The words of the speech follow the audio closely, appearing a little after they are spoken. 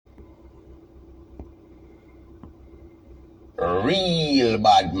Real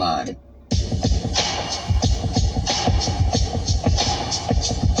bad man.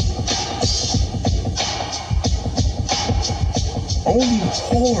 Only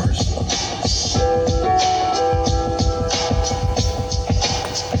whores.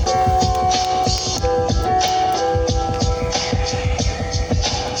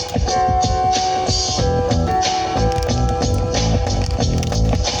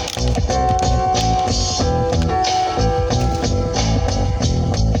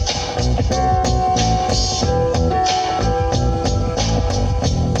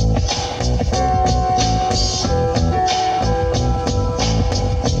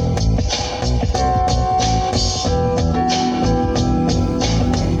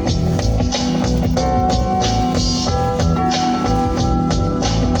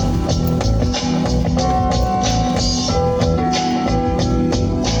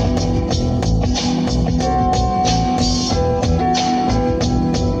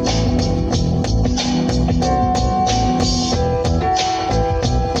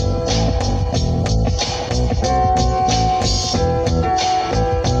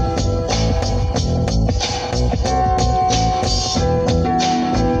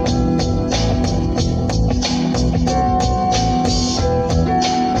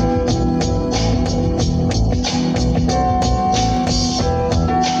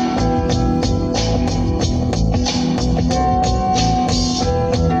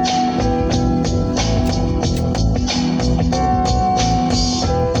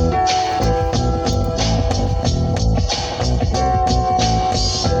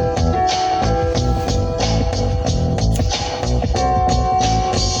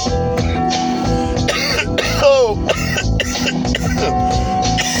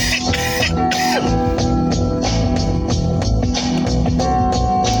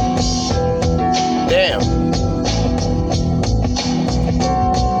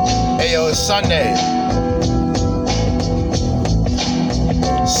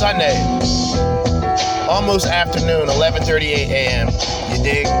 Sunday, almost afternoon, 11:38 a.m. You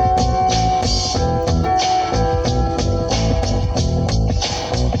dig?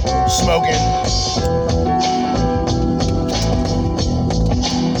 Smoking.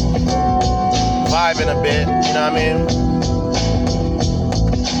 Vibing a bit, you know what I mean?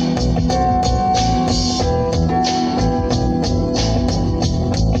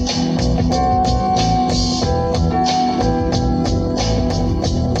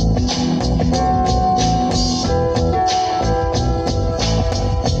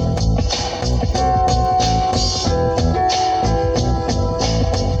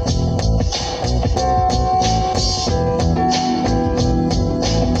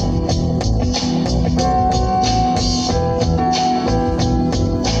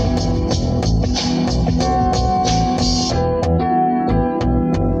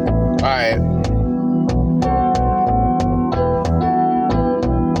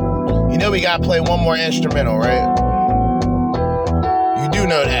 We gotta play one more instrumental, right? You do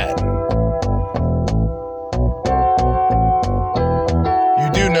know that.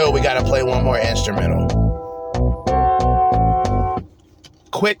 You do know we gotta play one more instrumental.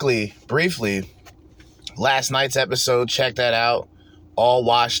 Quickly, briefly, last night's episode, check that out. All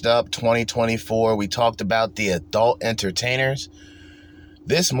Washed Up 2024. We talked about the adult entertainers.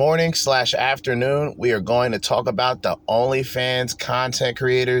 This morning / afternoon, we are going to talk about the OnlyFans content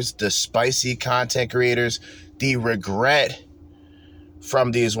creators, the spicy content creators, the regret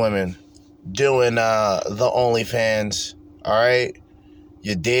from these women doing the OnlyFans. All right?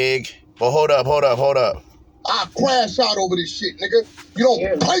 You dig? But hold up. I crash out over this shit, nigga. You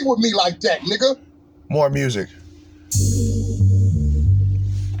don't play with me like that, nigga. More music.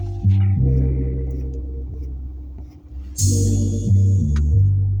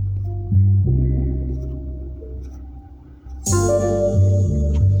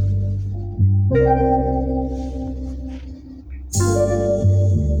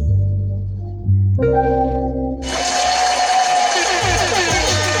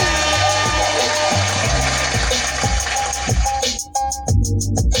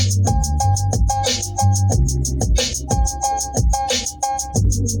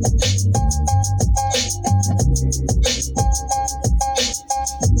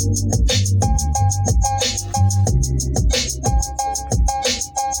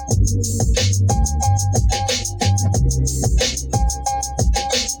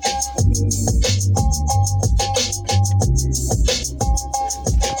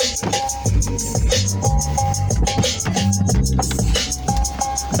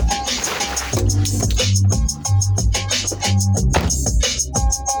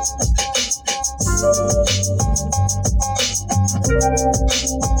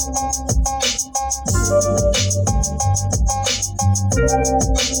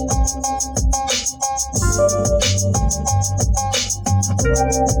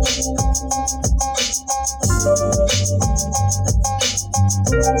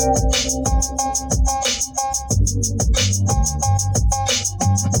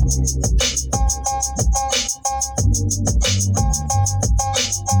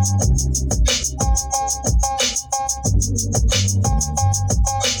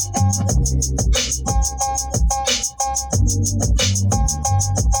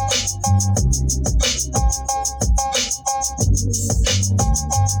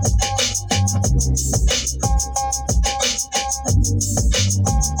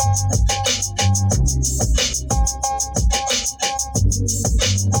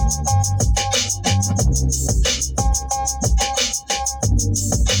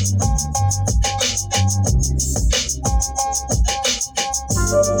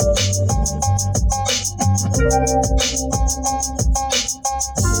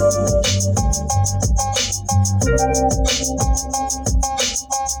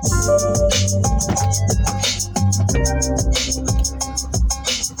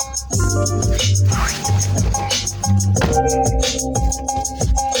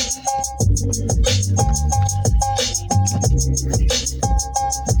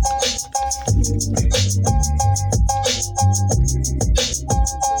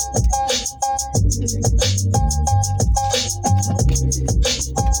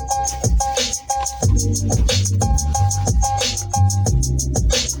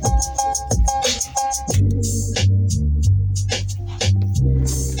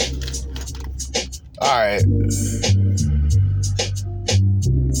 All right.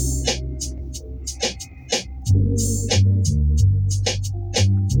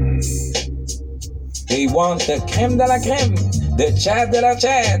 They want the creme de la creme, the chat de la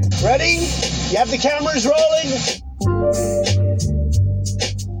chat. Ready? You have the cameras rolling?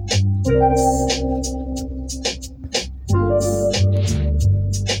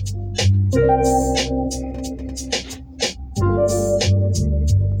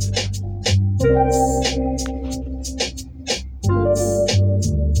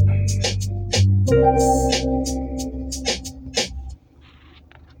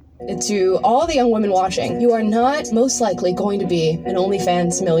 To all the young women watching, you are not most likely going to be an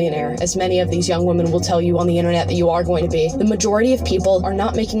OnlyFans millionaire, as many of these young women will tell you on the internet that you are going to be. The majority of people are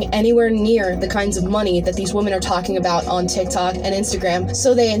not making anywhere near the kinds of money that these women are talking about on TikTok and Instagram.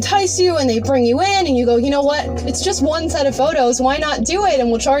 So they entice you and they bring you in and you go, you know what? It's just one set of photos. Why not do it? And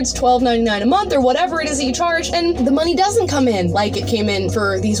we'll charge $12.99 a month or whatever it is that you charge. And the money doesn't come in like it came in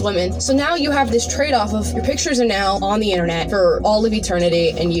for these women. So now you have this trade-off of your pictures are now on the internet for all of eternity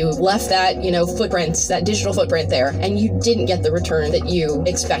and you left that, footprints, that digital footprint there, and you didn't get the return that you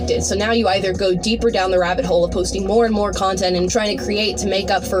expected. So now you either go deeper down the rabbit hole of posting more and more content and trying to create to make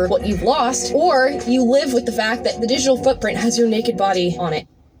up for what you've lost, or you live with the fact that the digital footprint has your naked body on it.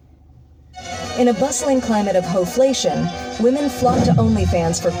 In a bustling climate of hoflation, women flock to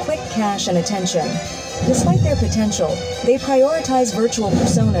OnlyFans for quick cash and attention. Despite their potential, they prioritize virtual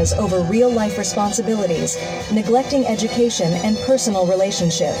personas over real-life responsibilities, neglecting education and personal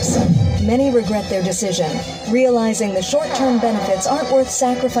relationships. Many regret their decision, realizing the short-term benefits aren't worth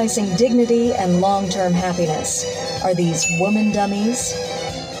sacrificing dignity and long-term happiness. Are these woman dummies?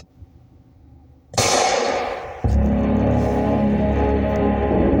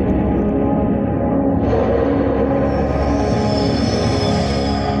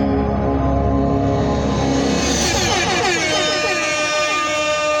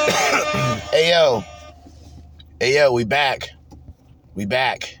 Hey yo, we back.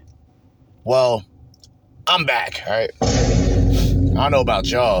 Well, I'm back, all right? I don't know about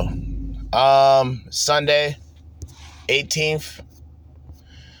y'all. Sunday, 18th.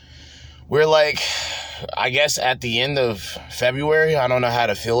 We're I guess at the end of February. I don't know how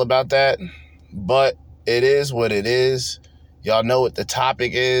to feel about that, but it is what it is. Y'all know what the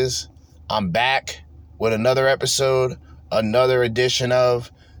topic is. I'm back with another episode, another edition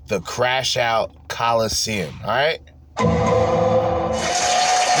of the Crash Out Coliseum, all right? You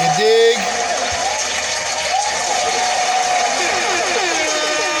dig?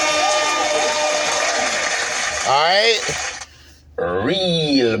 All right?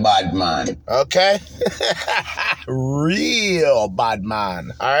 Real bad man. Okay? Real bad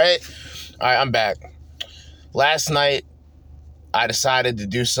man, all right? All right, I'm back. Last night, I decided to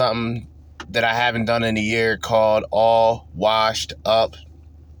do something that I haven't done in a year called All Washed Up,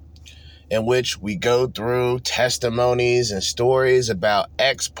 in which we go through testimonies and stories about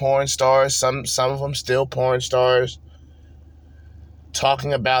ex-porn stars, some of them still porn stars,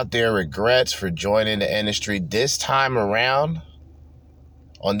 talking about their regrets for joining the industry this time around.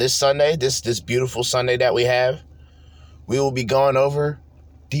 On this Sunday, this beautiful Sunday that we have, we will be going over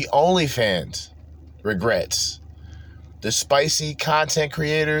the OnlyFans regrets. The spicy content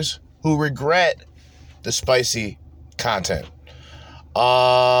creators who regret the spicy content.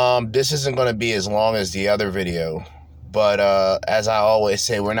 This isn't going to be as long as the other video, but as I always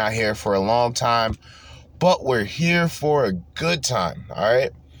say, we're not here for a long time, but we're here for a good time, all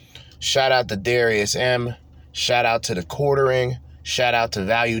right? Shout out to Darius M. Shout out to The Quartering. Shout out to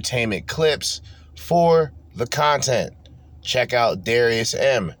Valuetainment Clips for the content. Check out Darius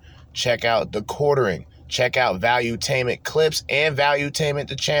M. Check out The Quartering. Check out Valuetainment Clips and Valuetainment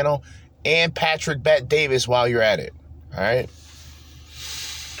the channel and Patrick Bet Davis while you're at it. All right?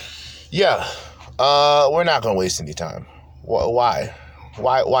 Yeah. We're not going to waste any time. Why?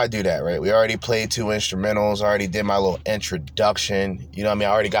 Why do that, right? We already played 2 instrumentals. I already did my little introduction. You know what I mean?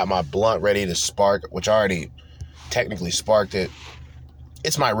 I already got my blunt ready to spark, which I already technically sparked it.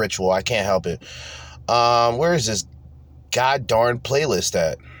 It's my ritual. I can't help it. Where is this god darn playlist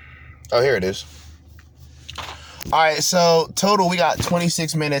at? Oh, here it is. All right, so total we got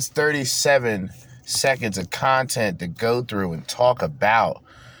 26 minutes, 37 seconds of content to go through and talk about.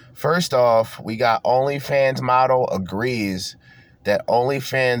 First off, we got OnlyFans model agrees that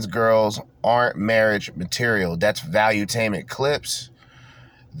OnlyFans girls aren't marriage material. That's Valuetainment Clips.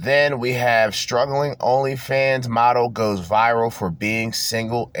 Then we have struggling OnlyFans model goes viral for being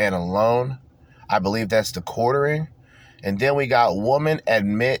single and alone. I believe that's The Quartering. And then we got woman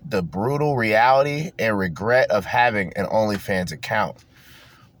admit the brutal reality and regret of having an OnlyFans account.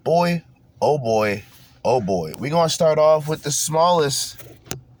 Boy, oh boy, oh boy. We're going to start off with the smallest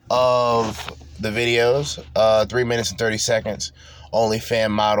of the videos, 3 minutes and 30 seconds. OnlyFans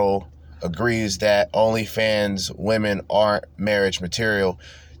model agrees that OnlyFans women aren't marriage material.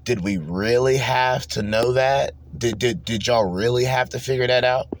 Did we really have to know that? Did y'all really have to figure that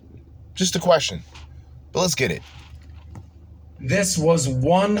out? Just a question. But let's get it. This was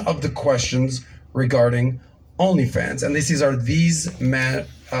one of the questions regarding OnlyFans, and these are these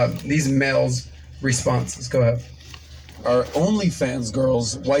males' responses. Go ahead. Are OnlyFans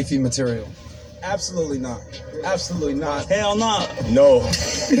girls wifey material? Absolutely not. Absolutely not. Hell no. No.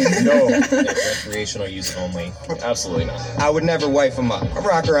 No. Recreational use only. Absolutely not. I would never wife them up. I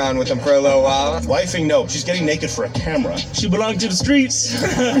rock around with them for a little while. Wifing, no. She's getting naked for a camera. She belongs to the streets.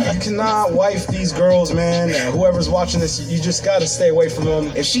 You cannot wife these girls, man. Whoever's watching this, you just gotta stay away from them.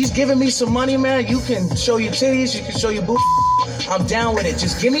 If she's giving me some money, man, you can show your titties, you can show your boob. I'm down with it.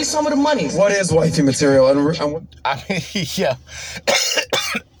 Just give me some of the money. What is wifey material? I mean, yeah.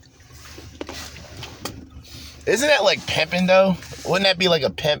 Isn't that like pimping, though? Wouldn't that be like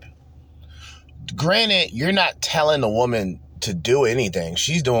a pimp? Granted, you're not telling the woman to do anything.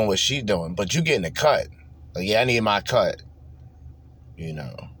 She's doing what she's doing, but you getting a cut. Like, yeah, I need my cut. You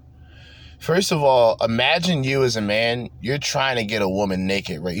know. First of all, imagine you as a man, you're trying to get a woman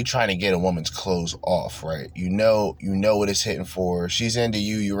naked, right? You're trying to get a woman's clothes off, right? You know what it's hitting for. She's into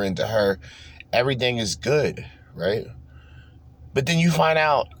you, you're into her. Everything is good, right? But then you find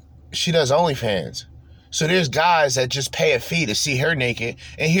out she does OnlyFans. So there's guys that just pay a fee to see her naked,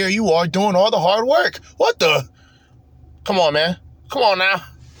 and here you are doing all the hard work. What the? Come on, man. Come on now.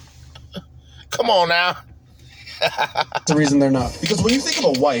 Come on now. The reason they're not. Because when you think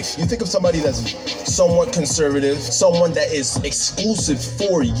of a wife, you think of somebody that's somewhat conservative, someone that is exclusive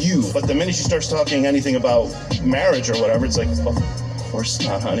for you. But the minute she starts talking anything about marriage or whatever, it's like, oh, of course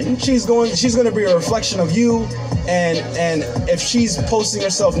not, honey. She's gonna be a reflection of you, and if she's posting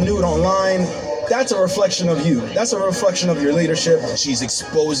herself nude online, that's a reflection of you. That's a reflection of your leadership. She's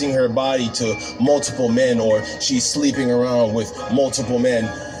exposing her body to multiple men, or she's sleeping around with multiple men,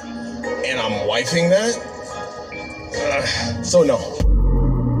 and I'm wifing that? So no.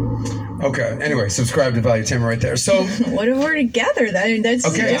 Okay. Anyway, subscribe to Valuetainment right there. So what if we're together? That's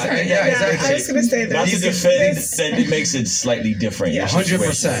okay. Yeah, exactly. I was going to say that. That's the defense, and it makes it slightly different. Yeah.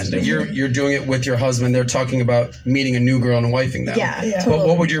 100%. You're doing it with your husband. They're talking about meeting a new girl and wifing them. Yeah. But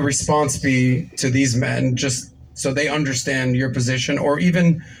what would your response be to these men, just so they understand your position, or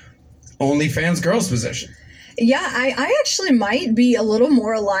even OnlyFans girls' position? Yeah, I actually might be a little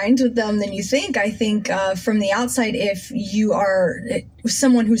more aligned with them than you think. I think from the outside, if you are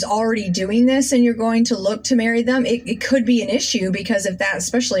someone who's already doing this and you're going to look to marry them, it could be an issue, because if that,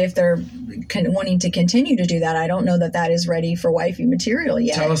 especially if they're wanting to continue to do that, I don't know that is ready for wifey material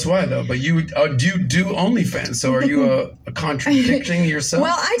yet. Tell us why, though. But you do OnlyFans, so are you contradicting yourself?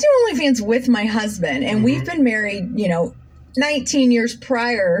 Well, I do OnlyFans with my husband, and we've been married, 19 years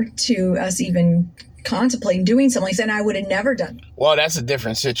prior to us even contemplating doing something like that, and I would have never done. Well, that's a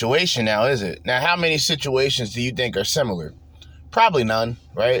different situation now, is it? Now, how many situations do you think are similar? Probably none,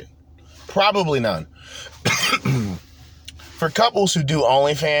 right? Probably none. For couples who do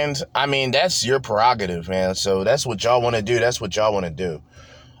OnlyFans, I mean, that's your prerogative, man. So that's what y'all want to do. That's what y'all want to do.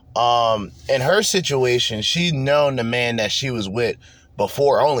 In her situation, she'd known the man that she was with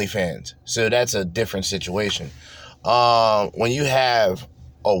before OnlyFans. So that's a different situation. When you have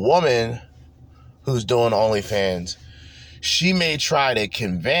a woman who's doing OnlyFans, she may try to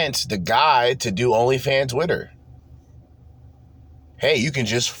convince the guy to do OnlyFans with her. Hey, you can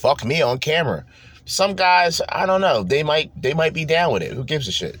just fuck me on camera. Some guys, I don't know, they might be down with it. Who gives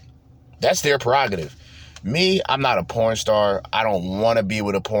a shit? That's their prerogative. Me, I'm not a porn star. I don't want to be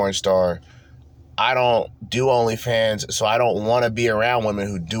with a porn star. I don't do OnlyFans, so I don't want to be around women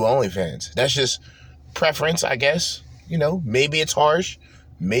who do OnlyFans. That's just preference, I guess. You know, maybe it's harsh.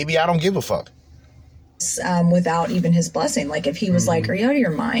 Maybe I don't give a fuck. Without even his blessing. Like, if he was like, are you out of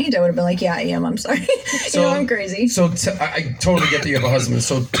your mind? I would have been like, yeah, I am. I'm sorry. So, I'm crazy. So I totally get that you have a husband.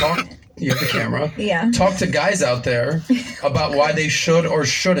 So you have the camera. Yeah. Talk to guys out there about why they should or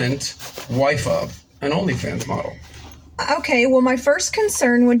shouldn't wife up an OnlyFans model. Okay, well, my first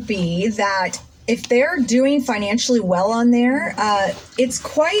concern would be that if they're doing financially well on there, it's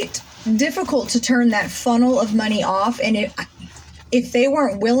quite difficult to turn that funnel of money off. And if they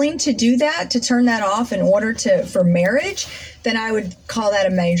weren't willing to do that, to turn that off in order for marriage, then I would call that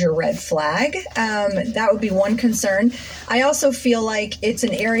a major red flag. That would be one concern. I also feel like it's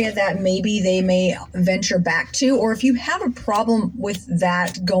an area that maybe they may venture back to, or if you have a problem with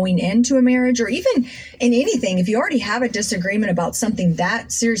that going into a marriage, or even in anything, if you already have a disagreement about something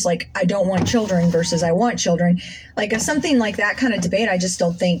that serious, like I don't want children versus I want children, like something like that kind of debate, I just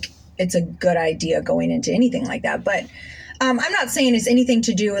don't think it's a good idea going into anything like that. But I'm not saying it's anything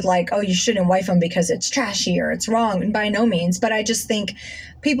to do with like, oh, you shouldn't wife them because it's trashy or it's wrong. By no means. But I just think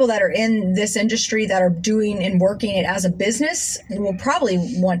people that are in this industry that are doing and working it as a business will probably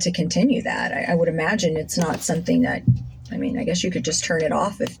want to continue that. I would imagine it's not something that, I mean, I guess you could just turn it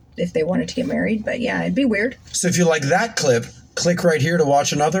off if they wanted to get married. But yeah, it'd be weird. So if you like that clip, click right here to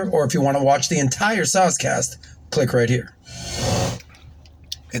watch another. Or if you want to watch the entire Souscast, click right here.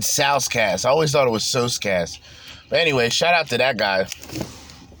 It's Souscast. I always thought it was Souscast. But anyway, shout out to that guy.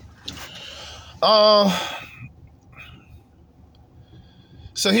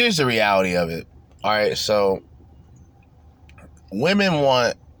 So here's the reality of it. All right, so women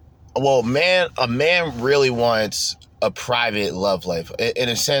want, a man really wants a private love life in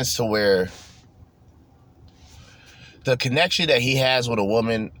a sense to where the connection that he has with a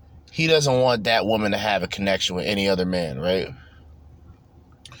woman, he doesn't want that woman to have a connection with any other man, right?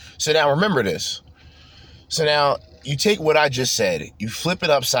 So now remember this. So now you take what I just said, you flip it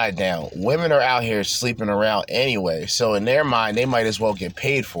upside down. Women are out here sleeping around anyway. So in their mind, they might as well get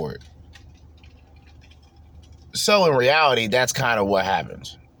paid for it. So in reality, that's kind of what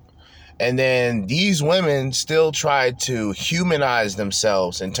happens. And then these women still try to humanize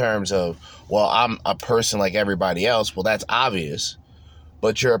themselves in terms of, well, I'm a person like everybody else. Well, that's obvious.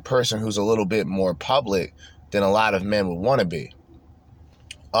 But you're a person who's a little bit more public than a lot of men would want to be.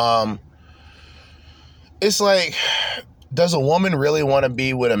 It's like, does a woman really want to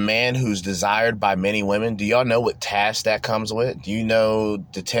be with a man who's desired by many women? Do y'all know what task that comes with? Do you know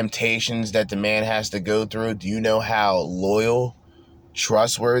the temptations that the man has to go through? Do you know how loyal,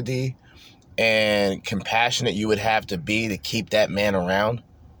 trustworthy, and compassionate you would have to be to keep that man around?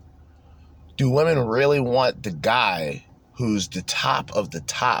 Do women really want the guy who's the top of the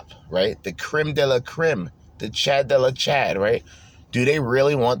top, right? The creme de la creme, the Chad de la Chad, right? Do they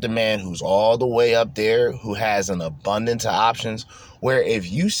really want the man who's all the way up there, who has an abundance of options, where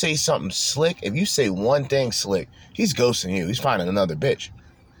if you say something slick, if you say one thing slick, he's ghosting you. He's finding another bitch.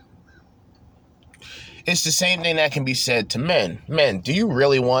 It's the same thing that can be said to men. Men, do you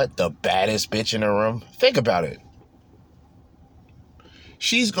really want the baddest bitch in the room? Think about it.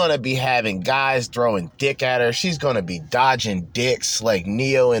 She's going to be having guys throwing dick at her. She's going to be dodging dicks like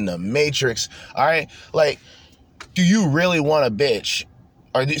Neo in the Matrix. All right? Like, do you really want a bitch,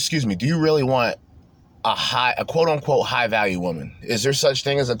 or do you really want a quote unquote high value woman? Is there such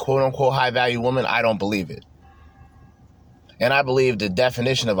thing as a quote unquote high value woman? I don't believe it. And I believe the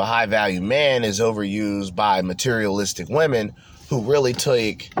definition of a high value man is overused by materialistic women who really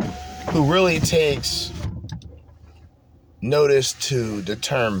takes notice to the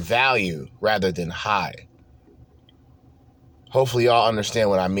term value rather than high. Hopefully y'all understand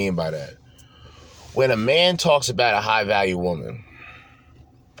what I mean by that. When a man talks about a high-value woman,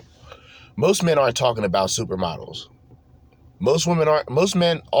 most men aren't talking about supermodels.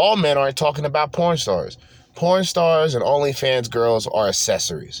 All men aren't talking about porn stars. Porn stars and OnlyFans girls are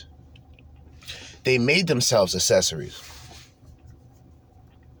accessories. They made themselves accessories.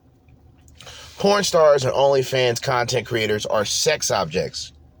 Porn stars and OnlyFans content creators are sex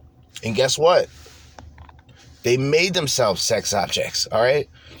objects. And guess what? They made themselves sex objects, all right?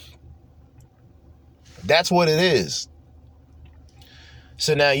 That's what it is.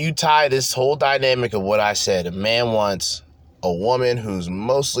 So now you tie this whole dynamic of what I said. A man wants a woman who's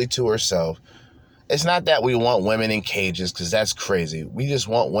mostly to herself. It's not that we want women in cages, because that's crazy. We just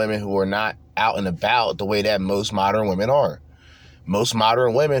want women who are not out and about the way that most modern women are. Most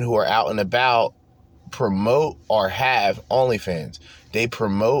modern women who are out and about promote or have OnlyFans. They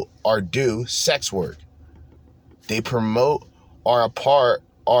promote or do sex work. They promote or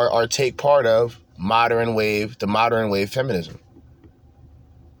take part of the modern wave feminism.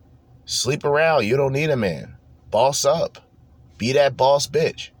 Sleep around. You don't need a man. Boss up. Be that boss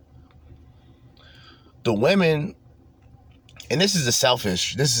bitch. The women, and this is the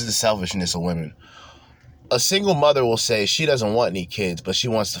selfishness of women. A single mother will say she doesn't want any kids, but she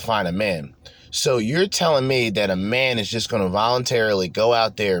wants to find a man. So you're telling me that a man is just going to voluntarily go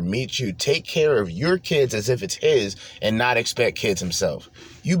out there, meet you, take care of your kids as if it's his, and not expect kids himself?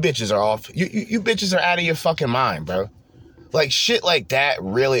 You bitches are off. You bitches are out of your fucking mind, bro. Like, shit like that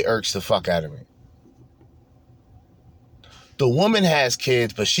really irks the fuck out of me. The woman has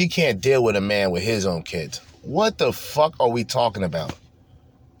kids, but she can't deal with a man with his own kids. What the fuck are we talking about?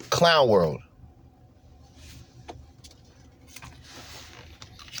 Clown world.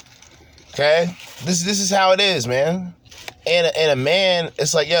 Okay? This is how it is, man. And a man,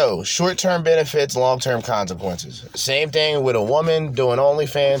 it's like, yo, short-term benefits, long-term consequences. Same thing with a woman doing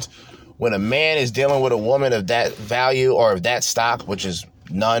OnlyFans. When a man is dealing with a woman of that value or of that stock, which is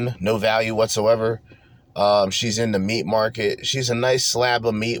none, no value whatsoever, she's in the meat market. She's a nice slab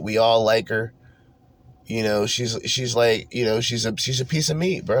of meat. We all like her. You know, she's like, you know, she's a piece of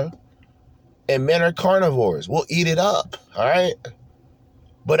meat, bro. And men are carnivores. We'll eat it up, all right?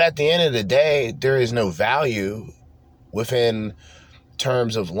 But at the end of the day, there is no value within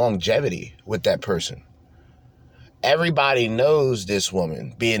terms of longevity with that person. Everybody knows this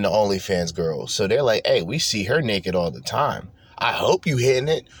woman being the OnlyFans girl. So they're like, hey, we see her naked all the time. I hope you hitting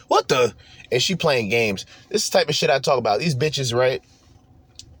it. What the? And she playing games. This is the type of shit I talk about. These bitches, right?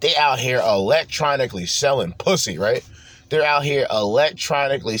 They out here electronically selling pussy, right? They're out here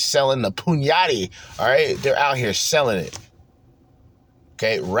electronically selling the puñati, all right? They're out here selling it.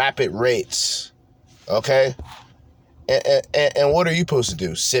 Okay? Rapid rates. Okay? And what are you supposed to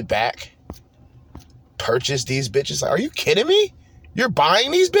do? Sit back? Purchase these bitches? Are you kidding me? You're buying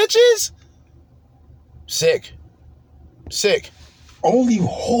these bitches? Sick. Only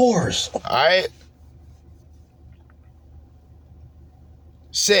whores. All right.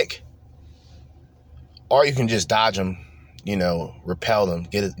 Sick. Or you can just dodge them, you know, repel them,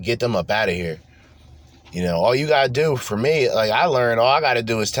 get them up out of here. You know, all you gotta do for me, like I learned, all I gotta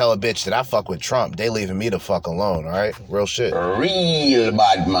do is tell a bitch that I fuck with Trump. They leaving me the fuck alone, all right? Real shit. Real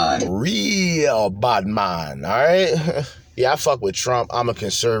bad man. All right? Yeah, I fuck with Trump. I'm a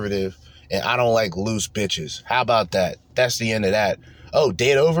conservative, and I don't like loose bitches. How about that? That's the end of that. Oh,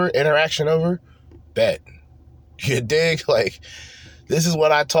 date over? Interaction over? Bet. You dig? Like, this is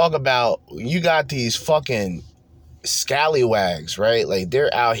what I talk about. You got these fucking scallywags, right? Like,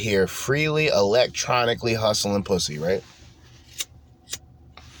 they're out here freely, electronically hustling pussy, right?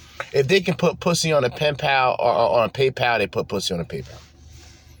 If they can put pussy on a pen pal or on a PayPal, they put pussy on a PayPal.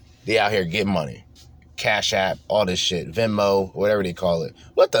 They out here getting money. Cash App, all this shit. Venmo, whatever they call it.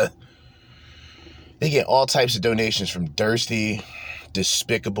 What the? They get all types of donations from thirsty,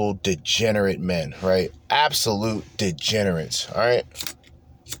 despicable, degenerate men, right? Absolute degenerates, all right?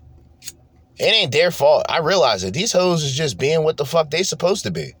 It ain't their fault. I realize it. These hoes is just being what the fuck they supposed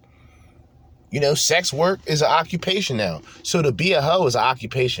to be. You know, sex work is an occupation now. So to be a hoe is an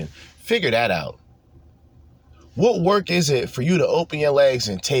occupation. Figure that out. What work is it for you to open your legs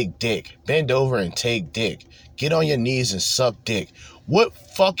and take dick? Bend over and take dick. Get on your knees and suck dick. What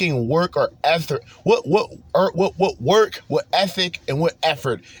fucking work or effort? What work, what ethic, and what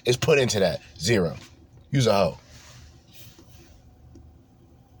effort is put into that? Zero. Use a hoe.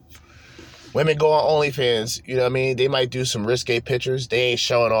 Women go on OnlyFans, you know what I mean? They might do some risque pictures. They ain't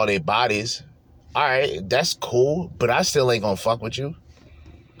showing all their bodies. All right, that's cool, but I still ain't gonna fuck with you.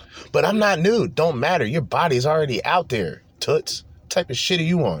 But I'm not nude. Don't matter. Your body's already out there, toots. What type of shit are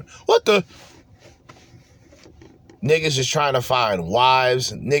you on? What the? Niggas is trying to find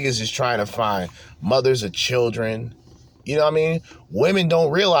wives. Niggas is trying to find mothers of children. You know what I mean? Women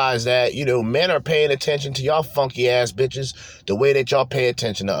don't realize that, you know, men are paying attention to y'all funky ass bitches the way that y'all pay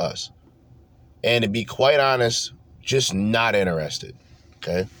attention to us. And to be quite honest, just not interested.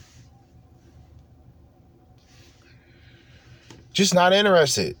 Okay? Just not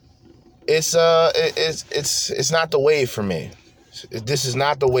interested. it's not the wave for me. This is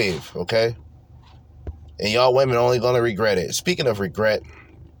not the wave, okay? And y'all women only gonna regret it. Speaking of regret,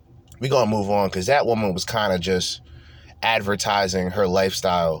 we gonna move on because that woman was kind of just advertising her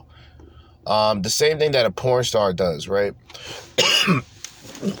lifestyle. The same thing that a porn star does, right?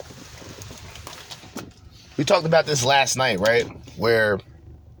 We talked about this last night, right? Where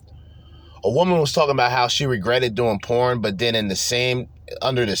a woman was talking about how she regretted doing porn, but then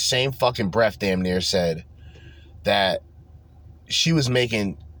under the same fucking breath, damn near said that she was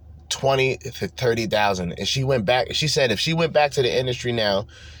making $20,000 to $30,000, and she said if she went back to the industry now,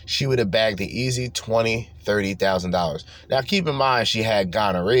 she would have bagged the easy $20,000, $30,000. Now keep in mind, she had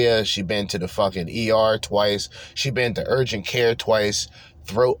gonorrhea, she been to the fucking ER twice, she been to urgent care twice,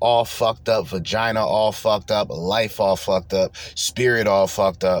 throat all fucked up, vagina all fucked up, life all fucked up, spirit all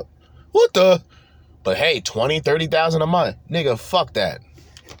fucked up. What the? But hey, $20,000, $30,000 a month, nigga, fuck that.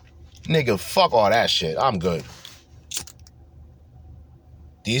 Nigga, fuck all that shit. I'm good.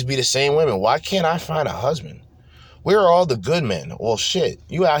 These be the same women. Why can't I find a husband? Where are all the good men? Well, shit,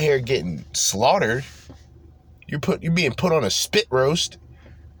 you out here getting slaughtered. You're being put on a spit roast,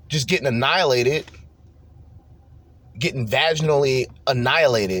 just getting annihilated, getting vaginally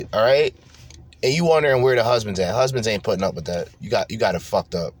annihilated. All right, and you wondering where the husband's at? Husbands ain't putting up with that. You got it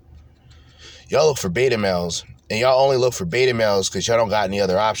fucked up. Y'all look for beta males, and y'all only look for beta males because y'all don't got any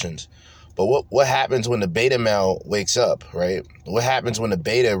other options. But what happens when the beta male wakes up, right? What happens when the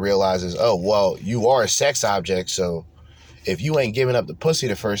beta realizes, oh, well, you are a sex object, so if you ain't giving up the pussy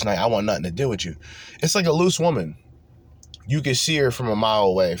the first night, I want nothing to do with you. It's like a loose woman. You can see her from a mile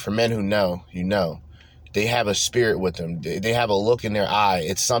away. For men who know, you know. They have a spirit with them. They have a look in their eye.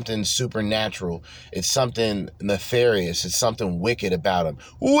 It's something supernatural. It's something nefarious. It's something wicked about them.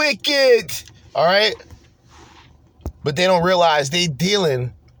 Wicked! All right? But they don't realize they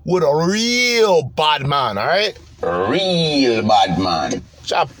dealing with a real bad man, all right? Real bad man.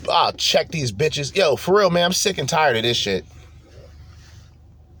 I'll check these bitches. Yo, for real, man, I'm sick and tired of this shit.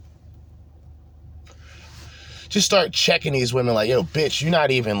 Just start checking these women like, yo, bitch, you're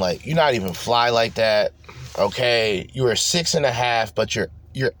not even fly like that, okay? You are 6.5, but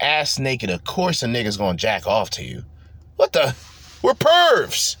you're ass naked. Of course a nigga's gonna jack off to you. What the? We're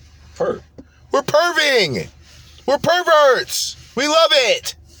pervs. We're perving. We're perverts. We love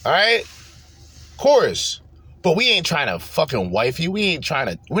it. All right? Of course. But we ain't trying to fucking wife you. We're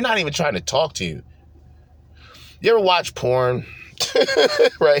not even trying to talk to you. You ever watch porn?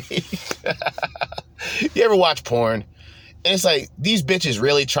 Right? You ever watch porn? And it's like, these bitches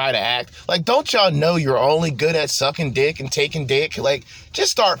really try to act. Like, don't y'all know you're only good at sucking dick and taking dick? Like,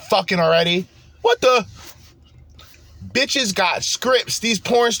 just start fucking already. What the? Bitches got scripts. These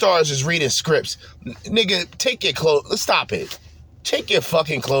porn stars is reading scripts. Nigga, take your clothes. Let's stop it. Take your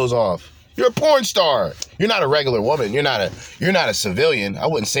fucking clothes off. You're a porn star. You're not a regular woman. You're not a civilian. I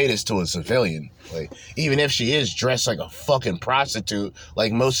wouldn't say this to a civilian. Like, even if she is dressed like a fucking prostitute,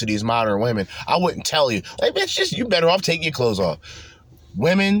 like most of these modern women, I wouldn't tell you. Like, bitch, you better off taking your clothes off.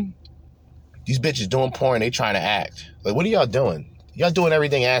 Women, these bitches doing porn, they trying to act. Like, what are y'all doing? Y'all doing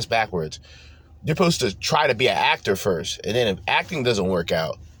everything ass backwards. You're supposed to try to be an actor first, and then if acting doesn't work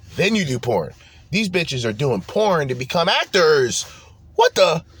out, then you do porn. These bitches are doing porn to become actors. What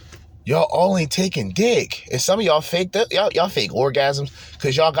the? Y'all only taking dick. And some of y'all fake y'all fake orgasms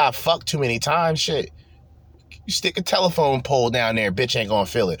because y'all got fucked too many times. Shit. You stick a telephone pole down there, bitch ain't gonna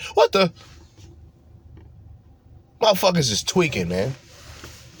feel it. What the? Motherfuckers is tweaking, man.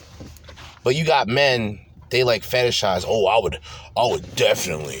 But you got men, they like fetishize. Oh, I would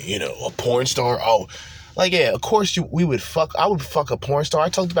definitely, a porn star. Oh, like, yeah, of course I would fuck a porn star. I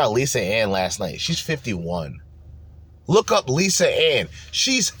talked about Lisa Ann last night. She's 51. Look up Lisa Ann.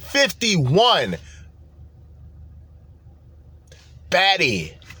 She's 51.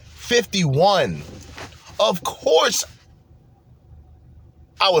 Baddie, 51. Of course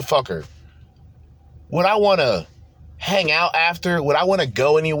I would fuck her. Would I want to hang out after? Would I want to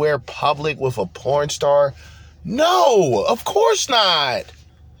go anywhere public with a porn star? No, of course not.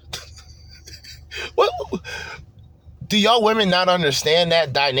 What? Do y'all women not understand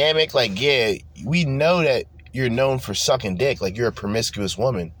that dynamic? Like, yeah, we know that you're known for sucking dick. Like, you're a promiscuous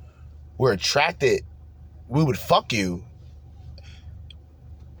woman. We're attracted. We would fuck you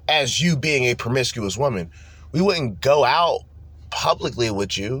as you being a promiscuous woman. We wouldn't go out publicly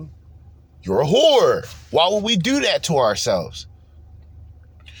with you. You're a whore. Why would we do that to ourselves?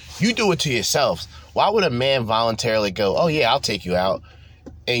 You do it to yourselves. Why would a man voluntarily go, oh yeah, I'll take you out,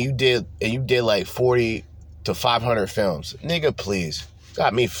 and you did like 40 to 500 films? Nigga, please.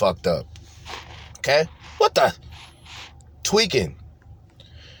 Got me fucked up. Okay? What the? Tweaking.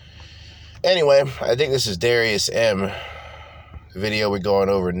 Anyway, I think this is Darius M. The video we're going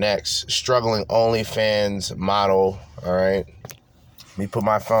over next. Struggling OnlyFans model. All right. Let me put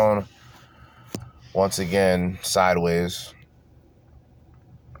my phone once again sideways.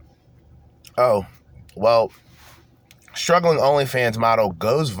 Oh, well, struggling OnlyFans model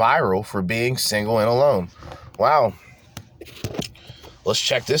goes viral for being single and alone. Wow. Let's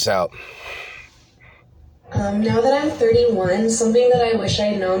check this out. Now that I'm 31, something that I wish I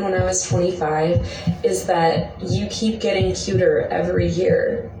had known when I was 25 is that you keep getting cuter every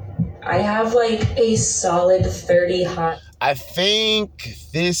year. I have like a solid 30 hot. I think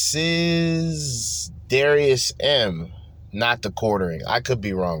this is Darius M, not the quartering. I could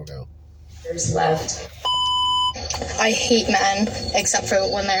be wrong though. Years left. I hate men, except for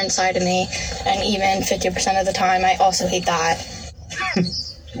when they're inside of me, and even 50% of the time, I also hate that.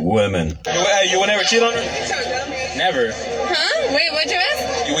 Women. You would never cheat on her? Never. Huh? Wait, what'd you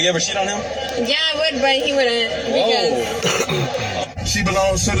ask? You would ever cheat on him? Yeah, I would, but he wouldn't. Whoa. She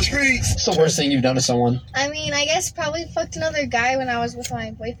belongs to the streets. What's the worst thing you've done to someone? I mean, I guess probably fucked another guy when I was with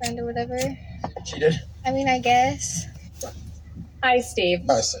my boyfriend or whatever. Cheated? I mean, I guess. Hi, Steve.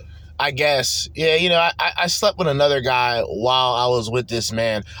 I said. I guess. Yeah, you know, I slept with another guy while I was with this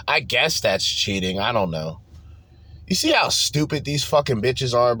man. I guess that's cheating. I don't know. You see how stupid these fucking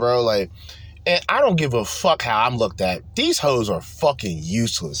bitches are, bro? Like, and I don't give a fuck how I'm looked at. These hoes are fucking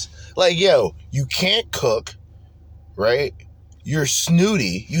useless. Like, yo, you can't cook, right? You're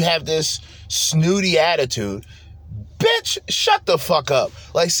snooty. You have this snooty attitude. Bitch, shut the fuck up.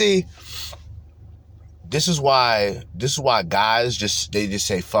 Like, see, this is why guys just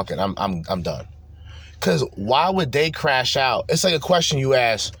say fuck it. I'm done. Cause why would they crash out? It's like a question you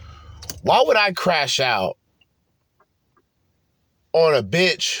ask, why would I crash out on a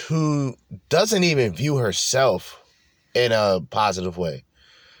bitch who doesn't even view herself in a positive way?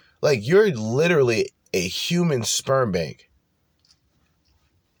 Like, you're literally a human sperm bank.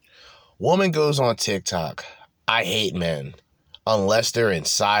 Woman goes on TikTok, I hate men unless they're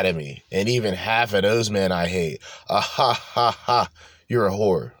inside of me. And even half of those men I hate. Ha ha ha. You're a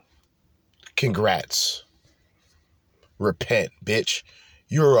whore. Congrats. Repent, bitch.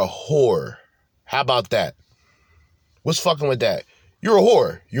 You're a whore. How about that? What's fucking with that? You're a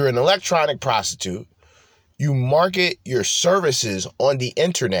whore. You're an electronic prostitute. You market your services on the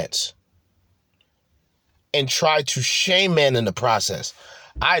internets and try to shame men in the process.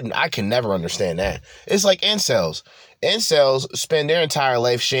 I can never understand that. It's like incels. Incels spend their entire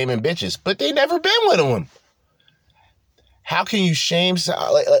life shaming bitches, but they never been with one. How can you shame?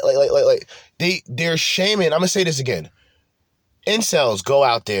 They're shaming. I'm gonna say this again. Incels go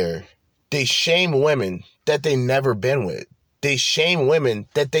out there. They shame women that they never been with. They shame women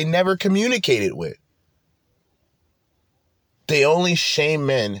that they never communicated with. They only shame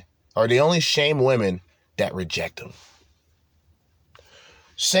men, or they only shame women that reject them.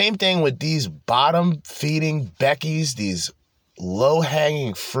 Same thing with these bottom-feeding Beckies, these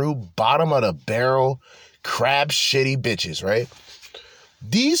low-hanging fruit, bottom-of-the-barrel, crab-shitty bitches, right?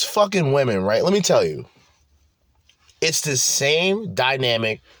 These fucking women, right? Let me tell you. It's the same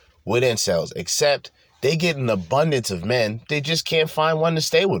dynamic with incels, except they get an abundance of men. They just can't find one to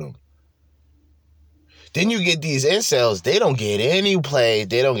stay with them. Then you get these incels. They don't get any play.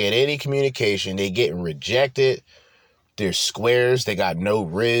 They don't get any communication. They getting rejected. They're squares. They got no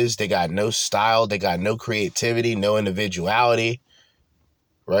riz. They got no style. They got no creativity, no individuality,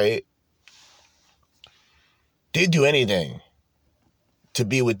 right? They do anything to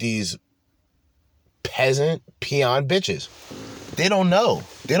be with these peasant peon bitches. They don't know.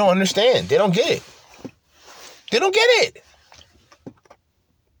 They don't understand. They don't get it. They don't get it.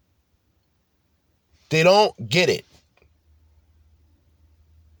 They don't get it.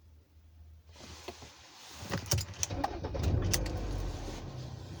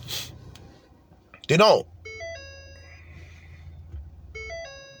 They don't.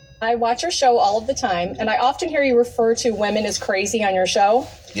 I watch your show all of the time, and I often hear you refer to women as crazy on your show.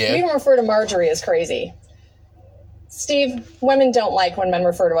 Yeah. You even refer to Marjorie as crazy. Steve, women don't like when men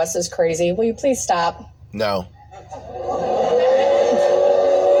refer to us as crazy. Will you please stop? No.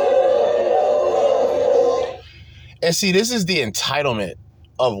 And see, this is the entitlement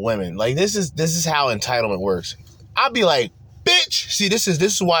of women. Like, this is how entitlement works. I'll be like, bitch. See, this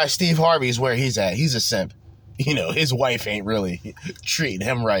is why Steve Harvey's where he's at. He's a simp. You know, his wife ain't really treating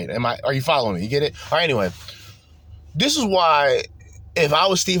him right. Are you following me? You get it? All right, anyway. This is why if I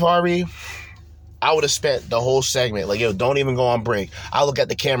was Steve Harvey, I would have spent the whole segment like, yo, don't even go on break. I look at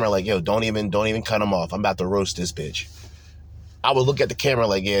the camera like, yo, don't even cut him off. I'm about to roast this bitch. I would look at the camera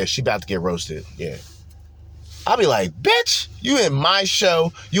like, yeah, she about to get roasted. Yeah. I'll be like, bitch, you in my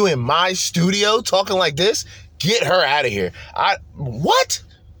show, you in my studio talking like this? Get her out of here. What?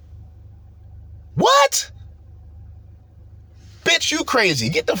 What? Bitch, you crazy.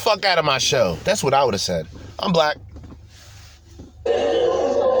 Get the fuck out of my show. That's what I would have said. I'm black.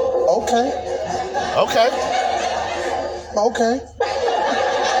 Okay.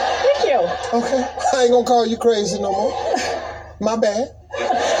 Thank you. Okay. I ain't gonna call you crazy no more. My bad.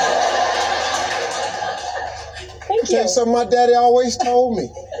 Thank Tell you something my daddy always told me.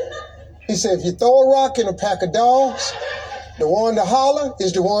 He said, if you throw a rock in a pack of dogs, the one to holler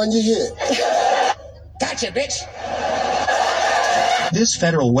is the one you hit. Gotcha, bitch. This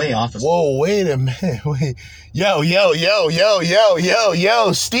Federal Way officer. Whoa, wait a minute. Wait. Yo,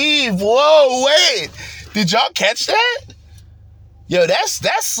 Steve. Whoa, wait. Did y'all catch that? Yo, that's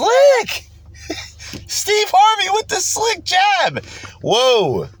slick. Steve Harvey with the slick jab.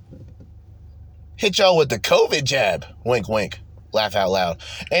 Whoa. Hit y'all with the COVID jab. Wink, wink. Laugh out loud.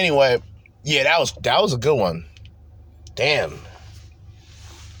 Anyway, yeah, that was a good one. Damn.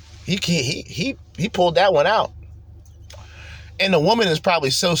 He pulled that one out. And the woman is probably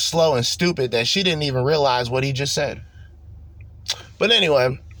so slow and stupid that she didn't even realize what he just said. But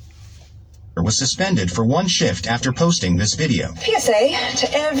anyway. Was suspended for one shift after posting this video. PSA to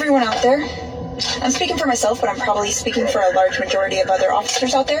everyone out there. I'm speaking for myself, but I'm probably speaking for a large majority of other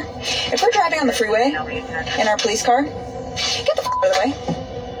officers out there. If we're driving on the freeway in our police car, get the out of the way.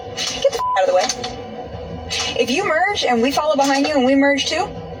 Get the out of the way. If you merge and we follow behind you and we merge too,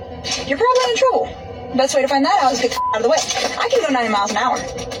 you're probably in trouble. Best way to find that out is get the out of the way. I can go 90 miles an hour.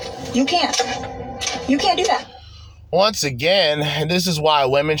 You can't. You can't do that. Once again, this is why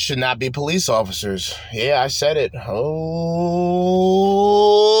women should not be police officers. Yeah, I said it. Oh,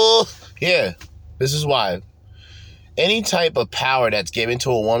 yeah. This is why. Any type of power that's given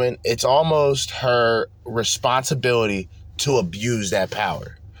to a woman, it's almost her responsibility to abuse that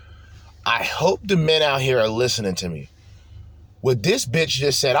power. I hope the men out here are listening to me. What this bitch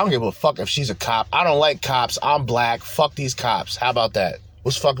just said, I don't give a fuck if she's a cop. I don't like cops. I'm black. Fuck these cops. How about that?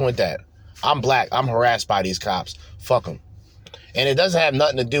 What's fucking with that? I'm black. I'm harassed by these cops. Fuck them. And it doesn't have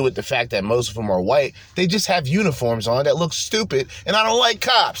nothing to do with the fact that most of them are white. They just have uniforms on that look stupid, and I don't like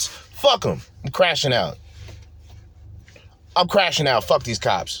cops. Fuck them. I'm crashing out. Fuck these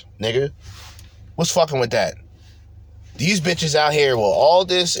cops, nigga. What's fucking with that? These bitches out here with all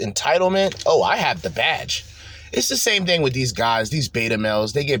this entitlement. Oh, I have the badge. It's the same thing with these guys, these beta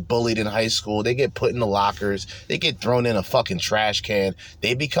males. They get bullied in high school. They get put in the lockers. They get thrown in a fucking trash can.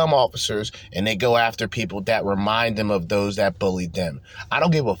 They become officers, and they go after people that remind them of those that bullied them. I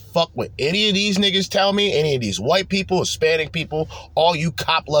don't give a fuck what any of these niggas tell me, any of these white people, Hispanic people, all you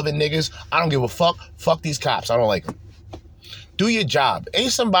cop-loving niggas. I don't give a fuck. Fuck these cops. I don't like them. Do your job.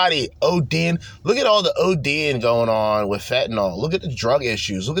 Ain't somebody ODing? Look at all the ODing going on with fentanyl. Look at the drug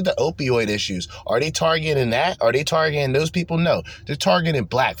issues. Look at the opioid issues. Are they targeting that? Are they targeting those people? No. They're targeting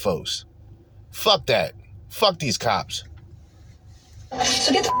black folks. Fuck that. Fuck these cops.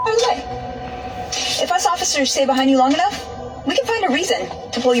 So get the out of the way. If us officers stay behind you long enough, we can find a reason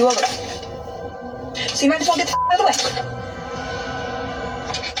to pull you over. So you might as well get the out of the way.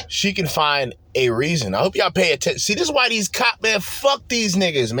 She can find a reason. I hope y'all pay attention. See, this is why these cop, man, fuck these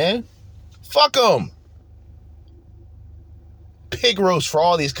niggas, man. Fuck them. Pig roast for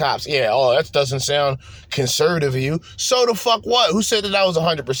all these cops. Yeah, oh, that doesn't sound conservative of you. So the fuck what? Who said that I was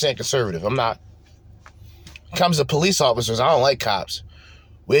 100% conservative? I'm not. Comes to police officers, I don't like cops.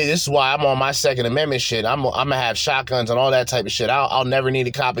 This is why I'm on my Second Amendment shit. I'm gonna have shotguns and all that type of shit. I'll never need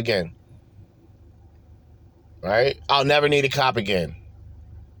a cop again. Right? I'll never need a cop again.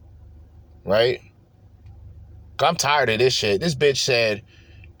 Right? I'm tired of this shit. This bitch said,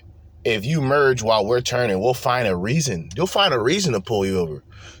 if you merge while we're turning, we'll find a reason. You'll find a reason to pull you over.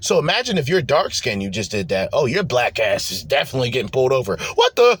 So imagine if you're dark skinned, you just did that. Oh, your black ass is definitely getting pulled over.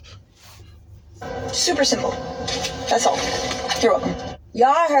 What the? Super simple. That's all. You're welcome.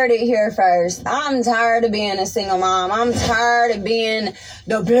 Y'all heard it here first. I'm tired of being a single mom. I'm tired of being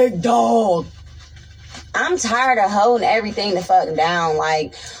the big dog. I'm tired of holding everything the fuck down.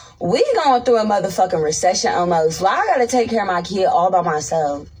 Like, we going through a motherfucking recession almost. Why I gotta take care of my kid all by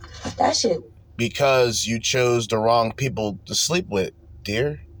myself? That shit. Because you chose the wrong people to sleep with,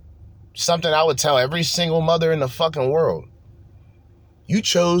 dear. Something I would tell every single mother in the fucking world. You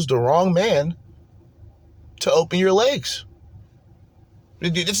chose the wrong man to open your legs.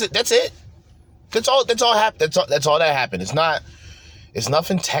 That's it. That's all happened. That's all that happened. It's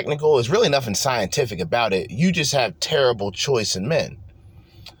nothing technical. It's really nothing scientific about it. You just have terrible choice in men.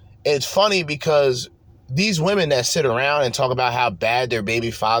 It's funny because these women that sit around and talk about how bad their baby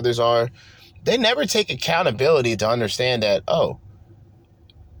fathers are, They never take accountability to understand that, oh,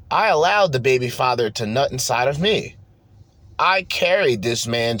 I allowed the baby father to nut inside of me. I carried this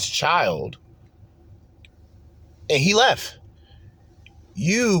man's child. And he left.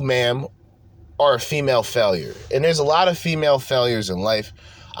 You, ma'am, are a female failure. And there's a lot of female failures in life.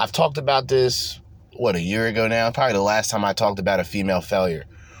 I've talked about this, a year ago now? Probably the last time I talked about a female failure.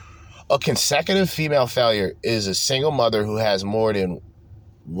 A consecutive female failure is a single mother who has more than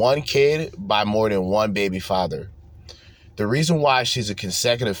one kid by more than one baby father. The reason why she's a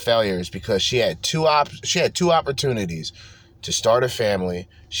consecutive failure is because she had two opportunities to start a family.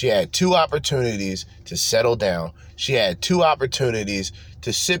 She had two opportunities to settle down. She had two opportunities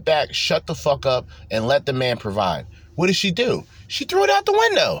to sit back, shut the fuck up, and let the man provide. What did she do? She threw it out the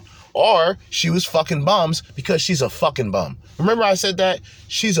window. Or she was fucking bums because she's a fucking bum. Remember I said that?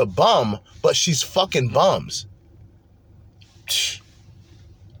 She's a bum, but she's fucking bums.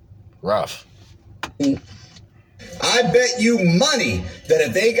 Rough. I bet you money that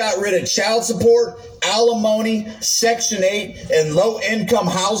if they got rid of child support, alimony, Section 8, and low-income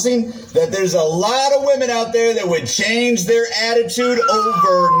housing, that there's a lot of women out there that would change their attitude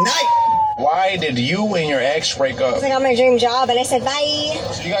overnight. Why did you and your ex break up? I got my dream job and I said bye.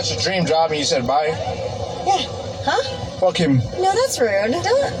 So you got your dream job and you said bye? Yeah. Huh? Fuck him. No, that's rude. No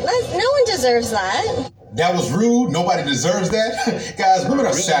one deserves that. That was rude. Nobody deserves that. Guys, women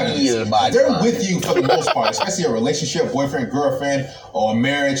are savages. They're with you for the most part, especially a relationship, boyfriend, girlfriend, or a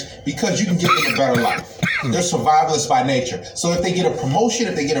marriage, because you can give them a better life. They're survivalists by nature. So if they get a promotion,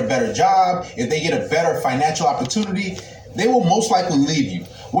 if they get a better job, if they get a better financial opportunity, they will most likely leave you.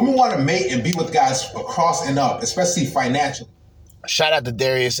 Women want to mate and be with guys across and up, especially financially. Shout out to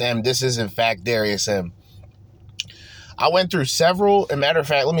Darius M. This is, in fact, Darius M. I went through several, as a matter of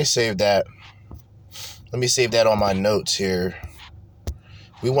fact, let me save that. Let me save that on my notes here.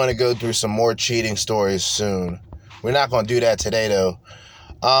 We want to go through some more cheating stories soon. We're not going to do that today, though.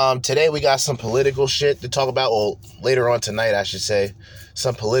 Today we got some political shit to talk about. Well, later on tonight, I should say.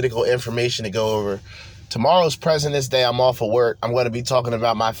 Some political information to go over. Tomorrow's President's Day. I'm off of work. I'm going to be talking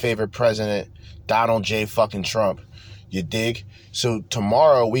about my favorite president, Donald J. fucking Trump. You dig? So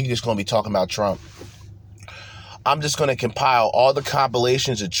tomorrow we just going to be talking about Trump. I'm just going to compile all the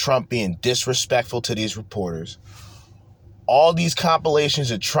compilations of Trump being disrespectful to these reporters. All these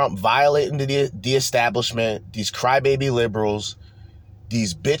compilations of Trump violating the establishment, these crybaby liberals,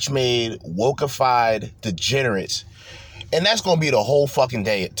 these bitch-made, wokeified degenerates. And that's going to be the whole fucking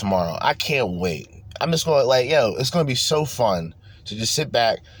day tomorrow. I can't wait. I'm just going to it's going to be so fun to just sit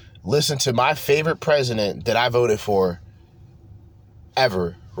back, listen to my favorite president that I voted for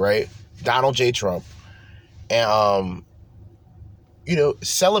ever, right? Donald J. Trump. And,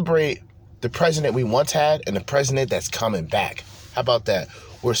 celebrate the president we once had and the president that's coming back. How about that?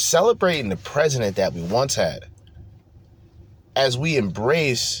 We're celebrating the president that we once had as we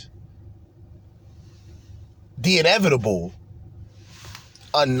embrace the inevitable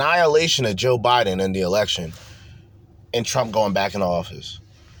annihilation of Joe Biden in the election and Trump going back in office.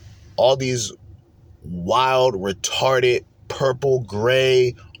 All these wild, retarded, purple,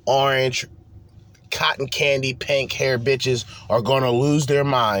 gray, orange, cotton candy, pink hair bitches are going to lose their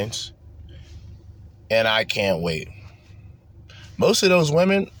minds. And I can't wait. Most of those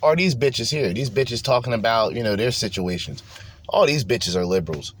women are these bitches here. These bitches talking about, their situations. All these bitches are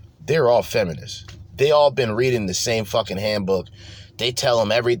liberals. They're all feminists. They all been reading the same fucking handbook. They tell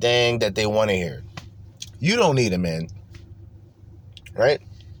them everything that they want to hear. You don't need a man. Right?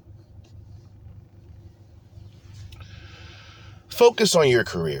 Focus on your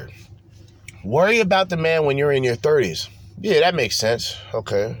career. Worry about the man when you're in your 30s. Yeah, that makes sense.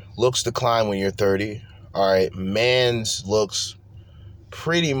 Okay. Looks decline when you're 30. All right. Man's looks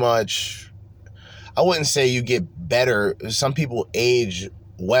pretty much, I wouldn't say you get better. Some people age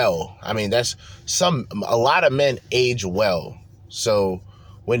well. I mean, a lot of men age well. So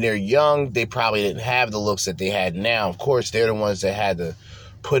when they're young, they probably didn't have the looks that they had now. Of course, they're the ones that had to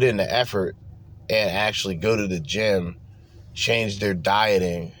put in the effort and actually go to the gym, change their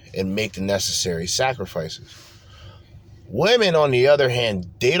dieting, and make the necessary sacrifices. Women, on the other hand,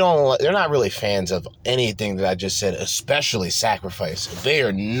 they're not really fans of anything that I just said, especially sacrifice. They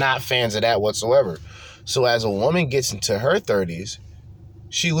are not fans of that whatsoever. So as a woman gets into her 30s,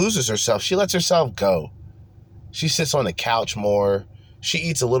 she loses herself. She lets herself go. She sits on the couch more. She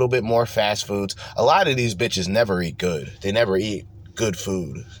eats a little bit more fast foods. A lot of these bitches never eat good. They never eat good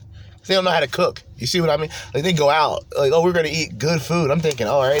food. They don't know how to cook. You see what I mean? Like, they go out, like, oh, we're going to eat good food. I'm thinking,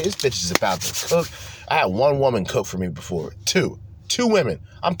 all right, this bitch is about to cook. I had one woman cook for me before. Two women.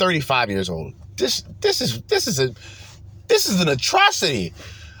 I'm 35 years old. This is an atrocity.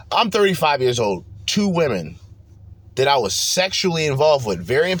 I'm 35 years old. 2 women that I was sexually involved with.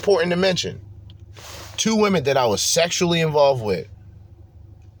 Very important to mention. 2 women that I was sexually involved with.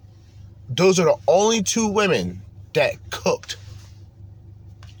 Those are the only 2 women that cooked.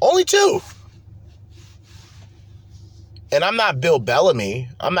 Only 2. And I'm not Bill Bellamy.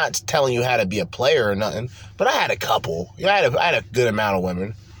 I'm not telling you how to be a player or nothing. But I had a couple. I had a good amount of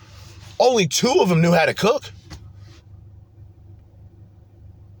women. Only 2 of them knew how to cook.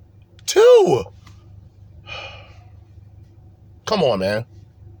 2. Come on, man.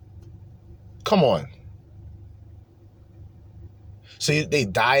 Come on. So they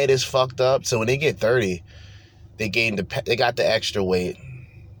diet is fucked up. So when they get 30, they got the extra weight.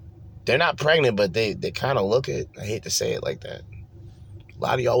 They're not pregnant, but they kind of look it. I hate to say it like that. A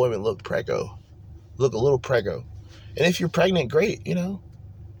lot of y'all women look preggo. Look a little preggo. And if you're pregnant, great, you know.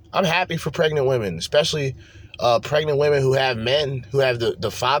 I'm happy for pregnant women, especially pregnant women who have men, who have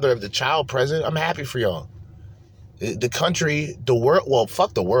the father of the child present. I'm happy for y'all. The country, the world, well,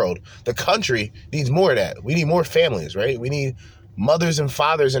 fuck the world. The country needs more of that. We need more families, right? We need mothers and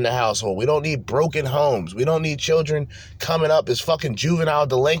fathers in the household. We don't need broken homes. We don't need children coming up as fucking juvenile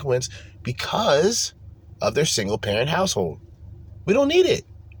delinquents because of their single parent household. We don't need it.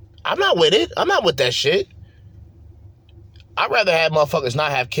 I'm not with it. I'm not with that shit. I'd rather have motherfuckers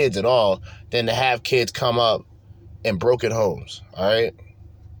not have kids at all than to have kids come up in broken homes, all right?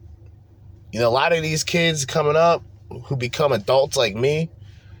 You know, a lot of these kids coming up who become adults like me,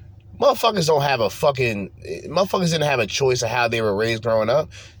 motherfuckers didn't have a choice of how they were raised growing up.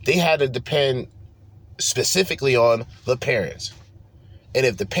 They had to depend specifically on the parents. And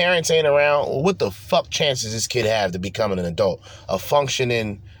if the parents ain't around, well, what the fuck chance does this kid have to becoming an adult? A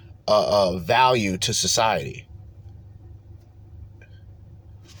functioning value to society.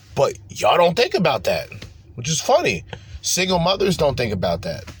 But y'all don't think about that, which is funny. Single mothers don't think about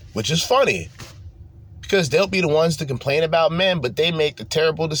that, which is funny. Because they'll be the ones to complain about men, but they make the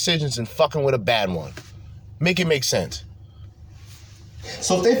terrible decisions and fucking with a bad one. Make it make sense.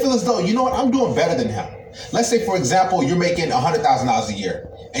 So if they feel as though, you know what, I'm doing better than him. Let's say, for example, you're making $100,000 a year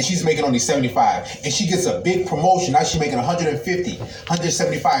and she's making only 75, and she gets a big promotion. Now she's making 150,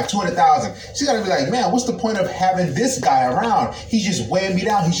 175, 200,000. She's got to be like, man, what's the point of having this guy around? He's just weighing me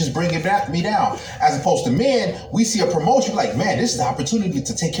down. He's just bringing me down. As opposed to men, we see a promotion like, man, this is the opportunity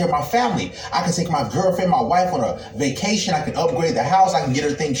to take care of my family. I can take my girlfriend, my wife on a vacation. I can upgrade the house. I can get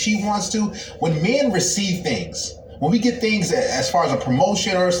her things she wants to. When men receive things, when we get things as far as a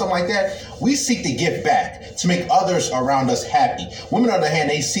promotion or something like that, we seek to give back, to make others around us happy. Women, on the other hand,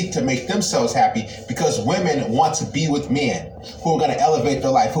 they seek to make themselves happy because women want to be with men who are going to elevate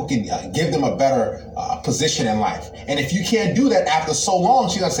their life, who can give them a better position in life. And if you can't do that after so long,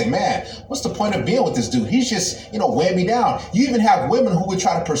 she's going to say, man, what's the point of being with this dude? He's just, weighing me down. You even have women who would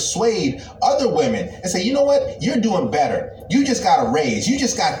try to persuade other women and say, you know what? You're doing better. You just got a raise. You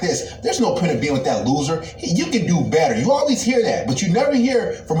just got this. There's no point of being with that loser. You can do better. You always hear that, but you never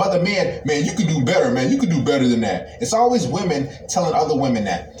hear from other men, man, you can do better, man. You can do better than that. It's always women telling other women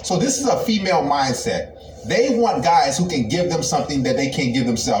that. So this is a female mindset. They want guys who can give them something that they can't give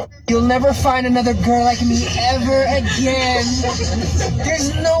themselves. You'll never find another girl like me ever again.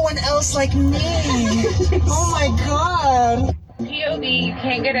 There's no one else like me. Oh my God. POV, you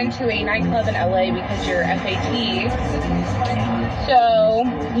can't get into a nightclub in LA because you're FAT. So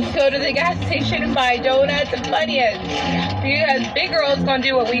you go to the gas station and buy donuts and Funyuns. Because big girls gonna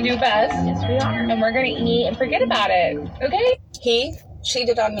do what we do best. Yes, we are. And we're gonna eat and forget about it. Okay? He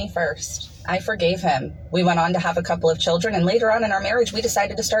cheated on me first. I forgave him. We went on to have a couple of children, and later on in our marriage, we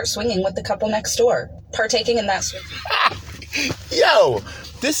decided to start swinging with the couple next door, partaking in that swing. Yo,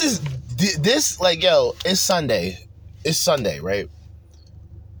 it's Sunday. It's Sunday, right?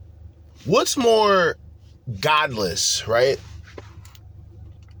 What's more godless, right?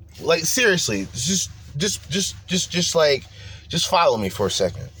 Like, seriously, just follow me for a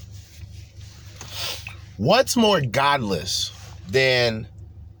second. What's more godless than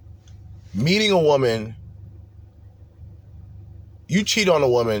meeting a woman, you cheat on a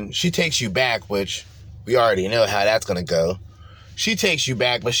woman, she takes you back, which we already know how that's gonna go. She takes you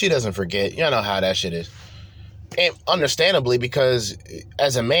back, but she doesn't forget. You know how that shit is. And understandably, because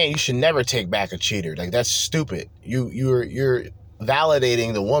as a man, you should never take back a cheater. Like, that's stupid. You're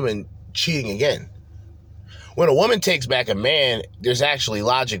validating the woman cheating again. When a woman takes back a man, there's actually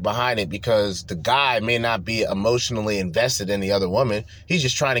logic behind it, because the guy may not be emotionally invested in the other woman. He's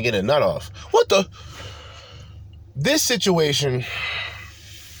just trying to get a nut off. This situation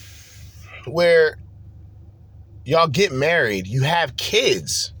where y'all get married, you have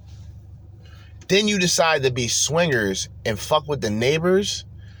kids, then you decide to be swingers and fuck with the neighbors.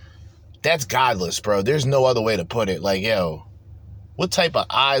 that's godless, bro. There's no other way to put it. Like, yo, what type of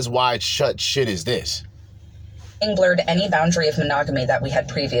eyes wide shut shit is this? Blurred any boundary of monogamy that we had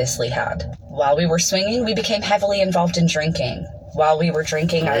previously had. While we were swinging, we became heavily involved in drinking. While we were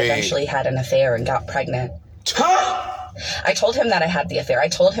drinking, I eventually had an affair and got pregnant. I told him that I had the affair. I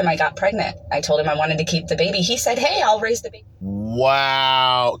told him I got pregnant. I told him I wanted to keep the baby. He said, hey, I'll raise the baby.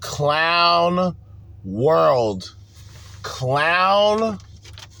 Wow. Clown world. Clown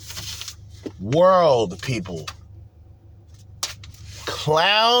world, people.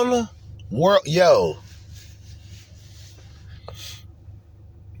 Clown world. Yo,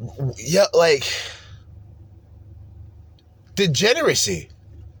 like, degeneracy.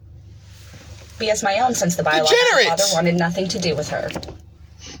 Be as my own since the biological father wanted nothing to do with her.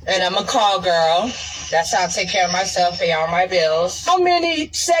 And I'm a call girl. That's how I take care of myself, pay all my bills. How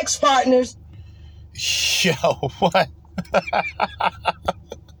many sex partners? Yo, what?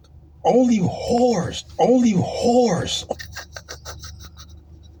 Only whores. Only whores.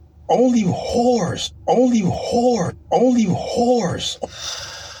 Only whores. Only whore. Only whores.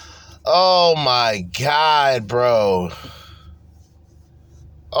 Oh my God, bro.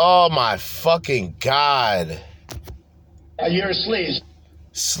 Oh my fucking God. You're a sleaze.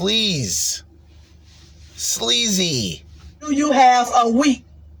 Sleaze. Sleazy. Do you have a week?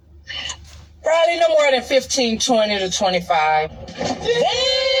 Probably no more than 15, 20 to 25.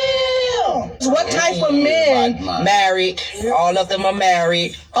 Damn! What type of men married? All of them are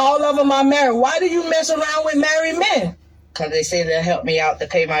married. All of them are married. Why do you mess around with married men? Because they say they'll help me out to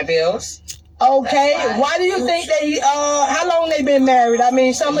pay my bills. Okay. Why do you think they, how long they been married? I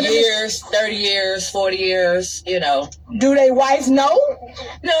mean, some of them... Years, 30 years, 40 years, you know. Do they wife know?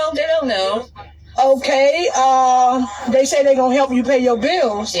 No, they don't know. Okay. They say they're going to help you pay your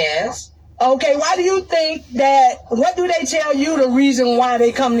bills. Yes. Okay, why do you think that, what do they tell you the reason why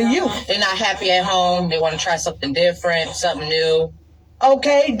they come to you? They're not happy at home. They want to try something different, something new.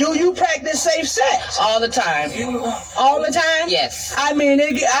 Okay, do you practice safe sex? All the time. All the time? Yes. I mean,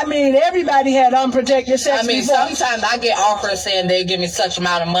 everybody had unprotected sex before. Sometimes I get offers saying they give me such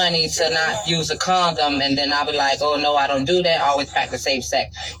amount of money to not use a condom, and then I'll be like, oh no, I don't do that. I always practice safe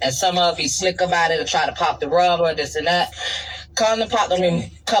sex. And some of them be slick about it and try to pop the rubber, this and that. Condom popped on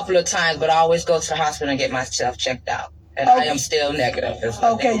me a couple of times, but I always go to the hospital and get myself checked out. And I am still negative.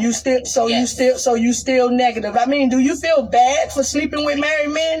 Okay, you still negative. I mean, do you feel bad for sleeping with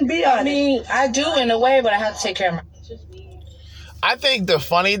married men? Be honest. I mean, I do in a way, but I have to take care of my... I think the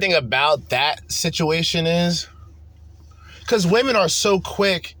funny thing about that situation is, because women are so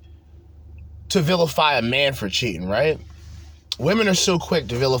quick to vilify a man for cheating, right? Women are so quick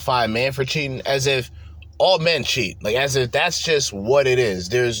to vilify a man for cheating as if all men cheat, like as if that's just what it is.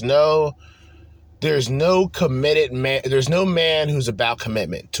 There's no committed man. There's no man who's about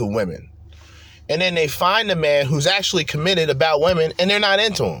commitment to women. And then they find a man who's actually committed about women and they're not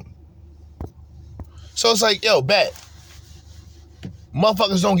into him. So it's like, yo, bet.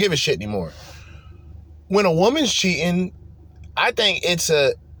 Motherfuckers don't give a shit anymore. When a woman's cheating, I think it's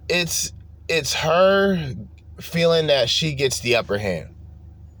her feeling that she gets the upper hand.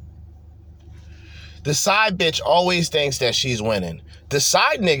 The side bitch always thinks that she's winning. The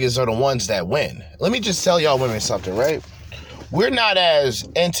side niggas are the ones that win. Let me just tell y'all women something, right? We're not as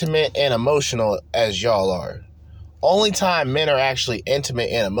intimate and emotional as y'all are. Only time men are actually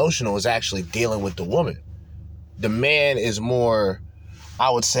intimate and emotional is actually dealing with the woman. The man is more, I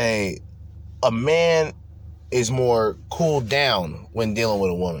would say, a man is more cooled down when dealing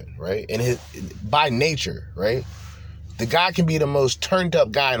with a woman, right? And by nature, right? The guy can be the most turned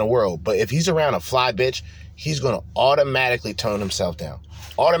up guy in the world, but if he's around a fly bitch, he's going to automatically tone himself down.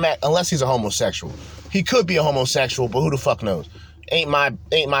 Unless he's a homosexual. He could be a homosexual, but who the fuck knows? Ain't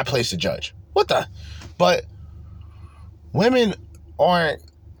my place to judge. What the? But women aren't,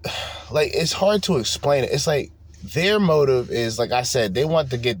 like, it's hard to explain it. It's like their motive is, like I said, they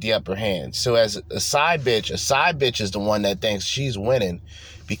want to get the upper hand. So as a side bitch is the one that thinks she's winning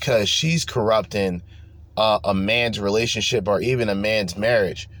because she's corrupting a man's relationship or even a man's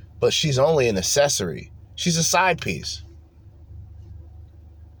marriage, but she's only an accessory. She's a side piece.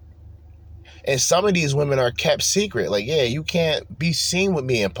 And some of these women are kept secret. Like, yeah, you can't be seen with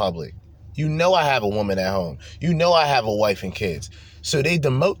me in public. You know I have a woman at home. You know I have a wife and kids. So they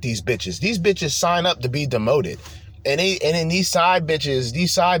demote these bitches. These bitches sign up to be demoted. And then these side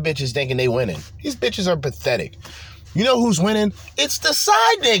bitches thinking they winning. These bitches are pathetic. You know who's winning? It's the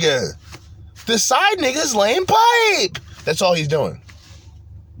side nigga. The side nigga's laying pipe. That's all he's doing.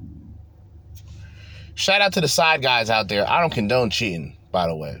 Shout out to the side guys out there. I don't condone cheating, by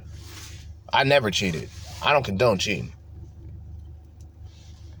the way. I never cheated. I don't condone cheating.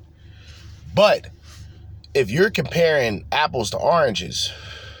 But if you're comparing apples to oranges,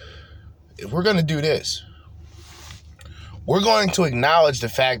 if we're going to do this, we're going to acknowledge the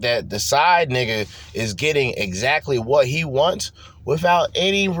fact that the side nigga is getting exactly what he wants without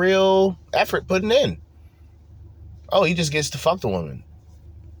any real effort putting in. Oh, he just gets to fuck the woman.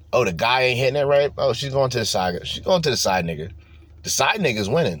 Oh, the guy ain't hitting it right. Oh, she's going to the side. She's going to the side nigga. The side nigga's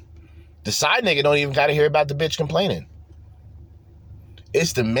winning. The side nigga don't even got to hear about the bitch complaining.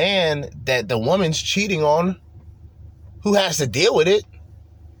 It's the man that the woman's cheating on who has to deal with it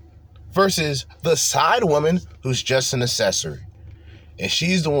versus the side woman who's just an accessory. And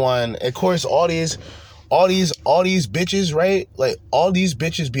she's the one, of course, all these bitches, right? Like, all these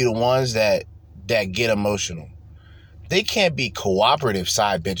bitches be the ones that get emotional. They can't be cooperative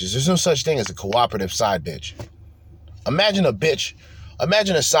side bitches. There's no such thing as a cooperative side bitch. Imagine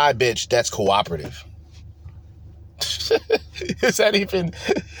a side bitch that's cooperative. Is that even...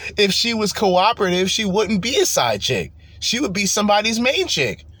 If she was cooperative, she wouldn't be a side chick. She would be somebody's main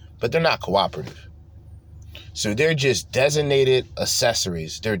chick. But they're not cooperative. So they're just designated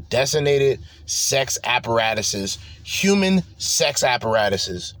accessories. They're designated sex apparatuses. Human sex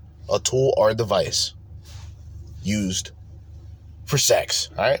apparatuses. A tool or a device used for sex.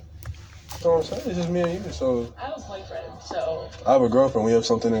 All right? You know what I'm saying? It's just me and you, so... I have a boyfriend, so... I have a girlfriend. We have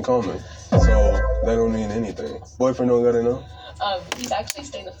something in common. So that don't mean anything. Boyfriend don't gotta know? He's actually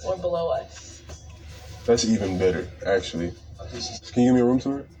staying the floor below us. That's even better, actually. Can you give me a room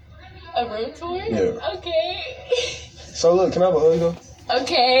tour? A room tour? Yeah. Okay. So look, can I have a hug though?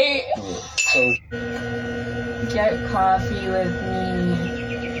 Okay. So... Get coffee with me.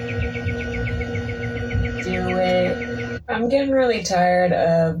 Do it. I'm getting really tired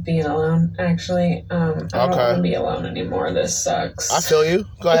of being alone, actually. I don't want to be alone anymore. This sucks. I feel you.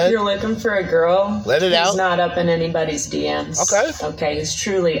 Go ahead. If you're looking for a girl, let it out. He's not up in anybody's DMs. Okay. Okay, he's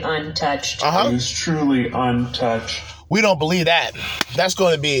truly untouched. He's truly untouched. We don't believe that. That's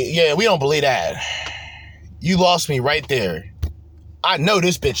going to be... Yeah, we don't believe that. You lost me right there. I know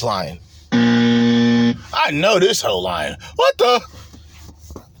this bitch lying. I know this hoe lying. What the...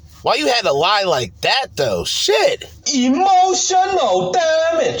 Why you had to lie like that, though? Shit. Emotional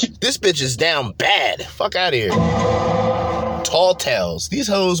damage. This bitch is down bad. Fuck out of here. Tall tales. These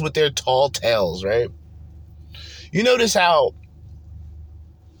hoes with their tall tales, right? You notice how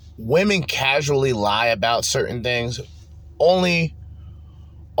women casually lie about certain things only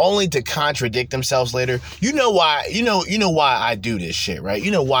to contradict themselves later. You know why? You know why I do this shit, right? You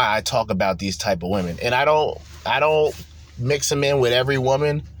know why I talk about these type of women. And I don't mix them in with every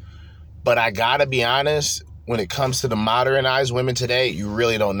woman. But I gotta be honest, when it comes to the modernized women today, you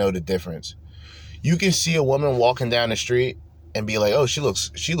really don't know the difference. You can see a woman walking down the street and be like, oh, she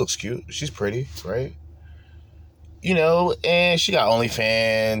looks cute. She's pretty, right? You know, and she got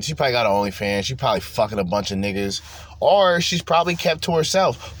OnlyFans. She probably got an OnlyFans. She probably fucking a bunch of niggas. Or she's probably kept to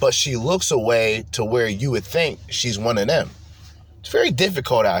herself. But she looks a way to where you would think she's one of them. It's very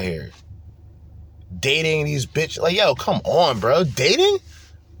difficult out here. Dating these bitches. Like, yo, come on, bro. Dating?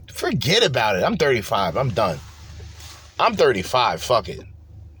 Forget about it. I'm 35. I'm done. I'm 35. Fuck it.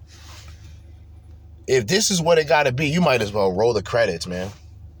 If this is what it gotta be, you might as well roll the credits, man.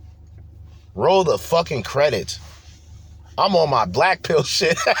 Roll the fucking credits. I'm on my black pill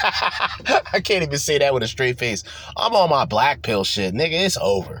shit. I can't even say that with a straight face. I'm on my black pill shit. Nigga, it's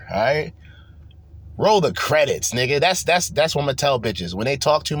over. All right? Roll the credits, nigga. That's what I'm gonna tell bitches. When they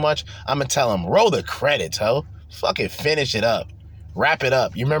talk too much, I'm gonna tell them, roll the credits, ho. Fucking finish it up. Wrap it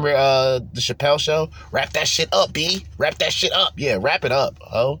up. You remember the Chappelle show? Wrap that shit up, B. Wrap that shit up. Yeah, wrap it up,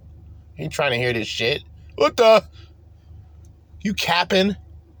 ho. You ain't trying to hear this shit. What the? You capping?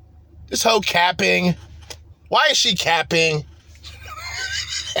 This hoe capping. Why is she capping?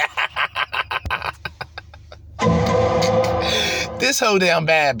 This hoe down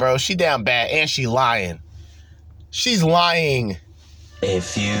bad, bro. She down bad and she lying. She's lying. A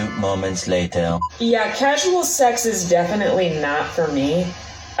few moments later. Yeah, casual sex is definitely not for me.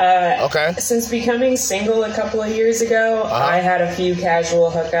 Okay. Since becoming single a couple of years ago, I had a few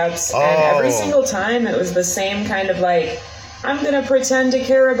casual hookups, and every single time it was the same kind of like, I'm gonna pretend to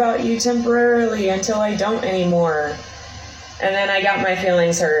care about you temporarily until I don't anymore. And then I got my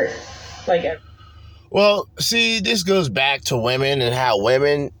feelings hurt. Well, see, this goes back to women and how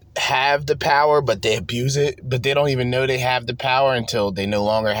women have the power, but they abuse it, but they don't even know they have the power until they no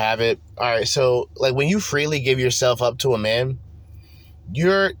longer have it. All right, so like when you freely give yourself up to a man,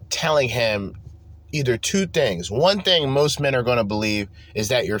 you're telling him either two things. One thing most men are going to believe is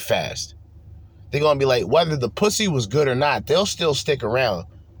that you're fast. They're going to be like, whether the pussy was good or not, they'll still stick around.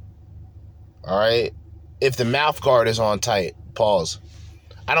 All right? If the mouth guard is on tight, pause.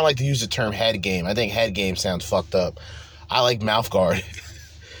 I don't like to use the term head game. I think head game sounds fucked up. I like mouth guard.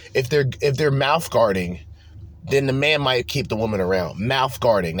 If they're mouth guarding, then the man might keep the woman around. Mouth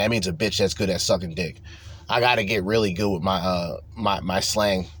guarding, that means a bitch that's good at sucking dick. I gotta get really good with my my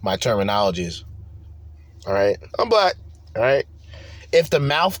slang, my terminologies. All right, I'm black. All right, if the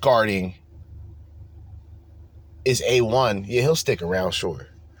mouth guarding is A1, yeah, he'll stick around, sure.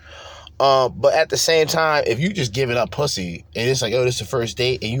 But at the same time, if you just giving up pussy and it's like, oh, this is the first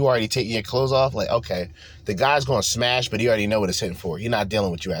date and you already taking your clothes off, like, okay, the guy's gonna smash, but he already know what it's hitting for. He's not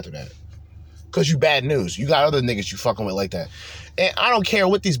dealing with you after that. Cause you bad news. You got other niggas you fucking with like that. And I don't care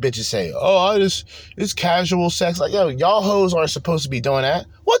what these bitches say. Oh, it's casual sex. Like, yo, y'all hoes aren't supposed to be doing that.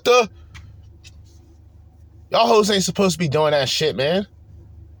 What the? Y'all hoes ain't supposed to be doing that shit, man.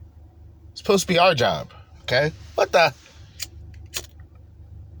 It's supposed to be our job. Okay? What the?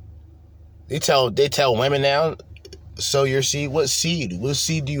 They tell women now, sow your seed. What seed? What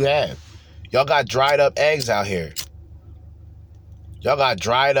seed do you have? Y'all got dried up eggs out here. Y'all got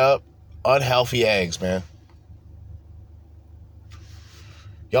dried up, unhealthy eggs, man.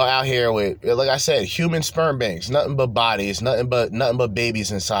 Y'all out here with, like I said, human sperm banks, nothing but bodies, nothing but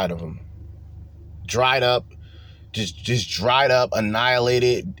babies inside of them. Dried up, just dried up,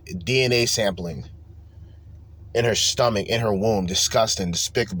 annihilated DNA sampling. In her stomach, in her womb. Disgusting,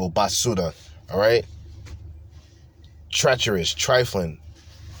 despicable, basura. All right? Treacherous, trifling.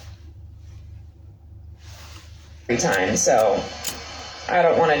 Every time, so I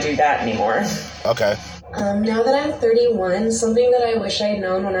don't want to do that anymore. Okay. Now that I'm 31, something that I wish I had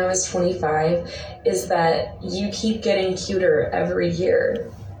known when I was 25 is that you keep getting cuter every year.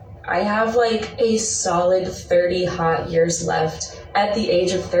 I have like a solid 30 hot years left. At the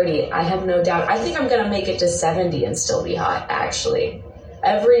age of 30, I have no doubt. I think I'm going to make it to 70 and still be hot, actually.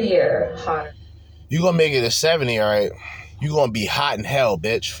 Every year, hotter. You gonna make it to 70, all right? You gonna be hot in hell,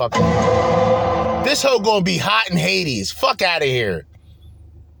 bitch. Fuck you. This hoe gonna be hot in Hades. Fuck out of here.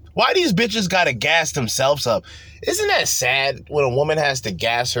 Why these bitches gotta gas themselves up? Isn't that sad when a woman has to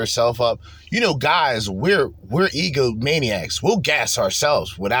gas herself up? You know, guys, we're egomaniacs. We'll gas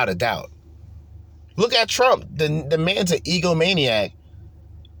ourselves without a doubt. Look at Trump. The man's an egomaniac,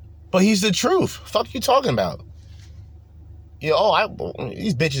 but he's the truth. Fuck you talking about? You know,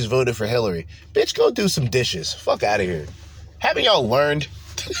 these bitches voted for Hillary. Bitch, go do some dishes. Fuck out of here. Haven't y'all learned?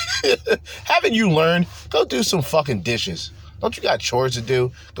 Haven't you learned? Go do some fucking dishes. Don't you got chores to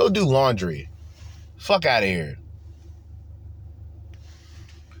do? Go do laundry. Fuck out of here.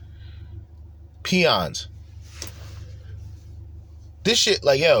 Peons. This shit,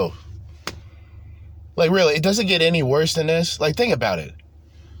 like, yo. Like, really, it doesn't get any worse than this. Like, think about it.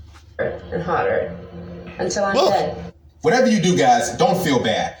 And hotter. Until I'm dead. Whatever you do, guys, don't feel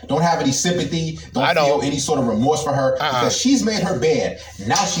bad. Don't have any sympathy. Don't feel any sort of remorse for her because she's made her bed.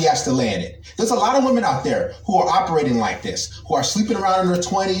 Now she has to lay in it. There's a lot of women out there who are operating like this, who are sleeping around in their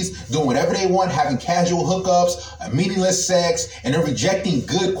 20s, doing whatever they want, having casual hookups, meaningless sex, and they're rejecting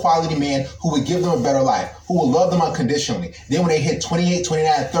good quality men who would give them a better life, who will love them unconditionally. Then when they hit 28,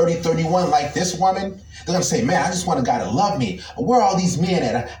 29, 30, 31, like this woman, they're going to say, man, I just want a guy to love me. Where are all these men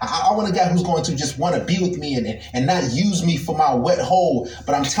at? I want a guy who's going to just want to be with me and not use me for my wet hole.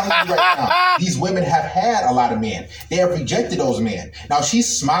 But I'm telling you right now, these women have had a lot of men. They have rejected those men. Now, she's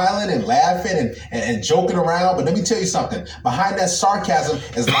smiling and laughing and joking around. But let me tell you something. Behind that sarcasm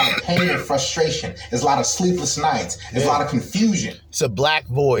is a lot of pain and frustration. There's a lot of sleepless nights. There's a lot of confusion. It's a black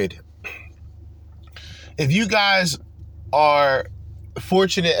void. If you guys are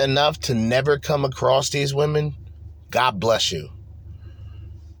fortunate enough to never come across these women, God bless you.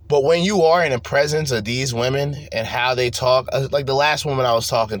 But when you are in the presence of these women and how they talk, like the last woman I was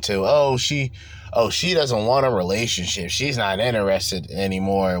talking to, she doesn't want a relationship. She's not interested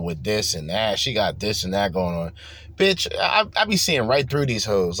anymore with this and that. She got this and that going on. Bitch, I be seeing right through these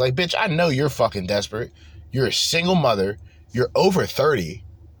hoes. Like, bitch, I know you're fucking desperate. You're a single mother. You're over 30.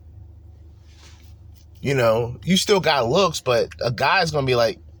 You know, you still got looks, but a guy's going to be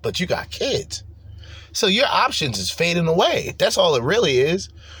like, but you got kids. So your options is fading away. That's all it really is.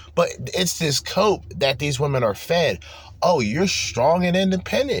 But it's this cope that these women are fed. Oh, you're strong and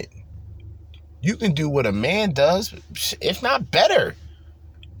independent. You can do what a man does, if not better.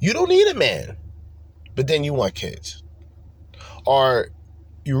 You don't need a man. But then you want kids. Or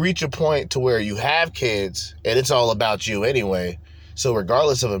you reach a point to where you have kids and it's all about you anyway. So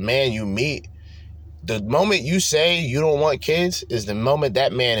regardless of a man you meet, the moment you say you don't want kids is the moment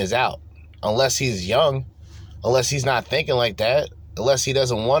that man is out. Unless he's young, unless he's not thinking like that, unless he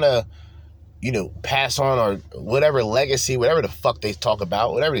doesn't want to, you know, pass on or whatever legacy, whatever the fuck they talk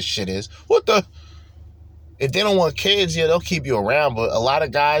about, whatever this shit is. What the? If they don't want kids, yeah, they'll keep you around. But a lot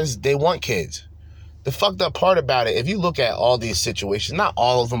of guys, they want kids. The fucked up part about it, if you look at all these situations, not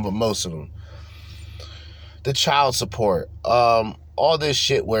all of them, but most of them, the child support, all this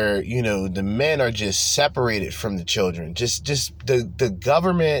shit where, you know, the men are just separated from the children. Just the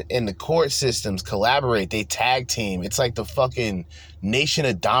government and the court systems collaborate. They tag team. It's like the fucking Nation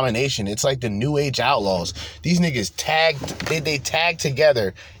of Domination. It's like the New Age Outlaws. These niggas they tag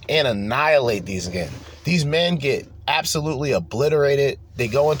together and annihilate these again. These men get absolutely obliterated. They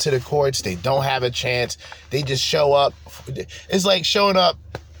go into the courts. They don't have a chance. They just show up. It's like showing up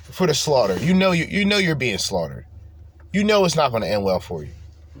for the slaughter. You know you're being slaughtered. You know it's not going to end well for you.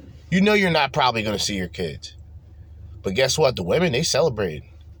 You know you're not probably going to see your kids. But guess what? The women, they celebrate.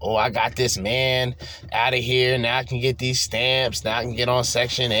 Oh, I got this man out of here. Now I can get these stamps. Now I can get on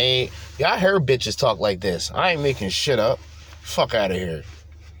Section 8. Yeah, I heard bitches talk like this. I ain't making shit up. Fuck out of here.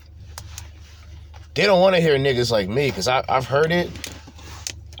 They don't want to hear niggas like me because I've heard it.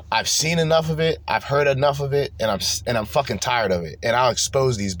 I've seen enough of it. I've heard enough of it, and I'm fucking tired of it. And I'll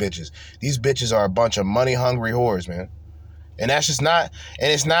expose these bitches. These bitches are a bunch of money-hungry whores, man. And that's just not,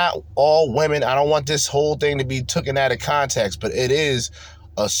 and it's not all women. I don't want this whole thing to be taken out of context, but it is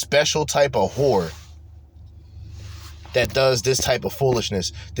a special type of whore that does this type of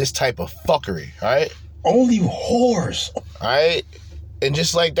foolishness, this type of fuckery, all right? Only whores. All right? And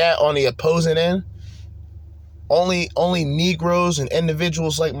just like that, on the opposing end, only Negroes and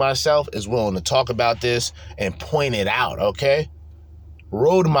individuals like myself is willing to talk about this and point it out, okay?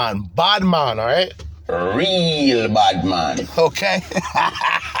 Roadman, badman, all right? Real bad man. Okay?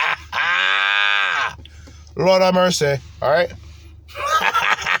 Lord have mercy, all right?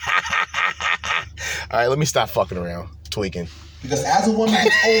 All right, let me stop fucking around, tweaking. Because as a woman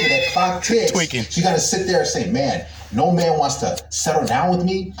gets older, that clock ticks. Tweaking. She got to sit there and say, man, no man wants to settle down with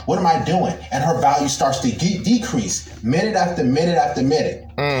me. What am I doing? And her value starts to decrease minute after minute after minute.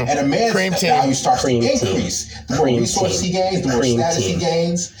 And a man's value starts to increase. The more resources he gains, the more status he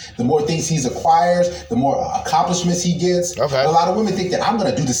gains, the more things he acquires, the more accomplishments he gets. Okay. And a lot of women think that I'm going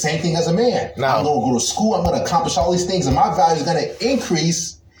to do the same thing as a man. No. I'm going to go to school. I'm going to accomplish all these things, and my value is going to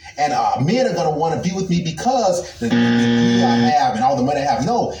increase. And men are going to want to be with me because the degree I have and all the money I have.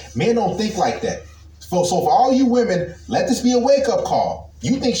 No, men don't think like that. So for all you women, let this be a wake-up call.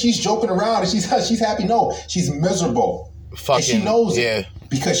 You think she's joking around and she's happy? No, she's miserable. And she knows it.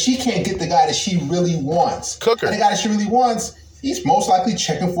 Because she can't get the guy that she really wants. Cooker. And the guy that she really wants, he's most likely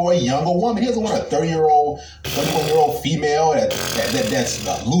checking for a younger woman. He doesn't want a 30-year-old, 31-year-old female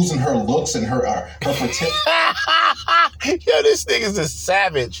that's losing her looks and her fertility. Yo, this nigga's a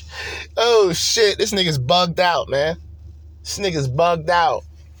savage. Oh, shit. This nigga's bugged out, man. This nigga's bugged out.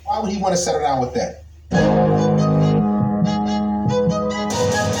 Why would he want to settle down with that?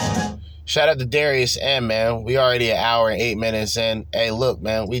 Shout out to Darius M, man. We already an hour and 8 minutes in. Hey, look,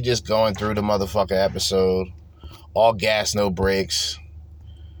 man, we just going through the motherfucking episode. All gas, no brakes.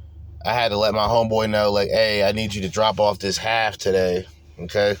 I had to let my homeboy know, like, hey, I need you to drop off this half today,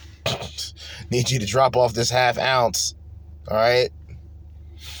 okay? Need you to drop off this ½ ounce, all right?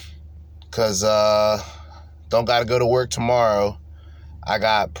 Because don't got to go to work tomorrow. I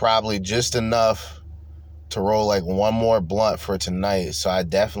got probably just enough to roll like one more blunt for tonight, so I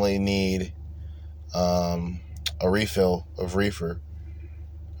definitely need a refill of reefer.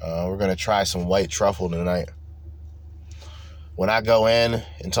 We're going to try some white truffle tonight. When I go in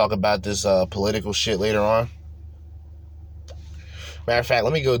and talk about this political shit later on, matter of fact,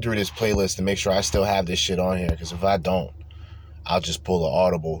 let me go through this playlist and make sure I still have this shit on here, because if I don't, I'll just pull an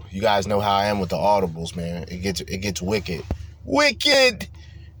audible. You guys know how I am with the audibles, man. It gets wicked. Wicked!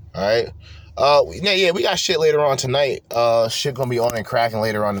 Alright? Yeah, we got shit later on tonight. Shit gonna be on and cracking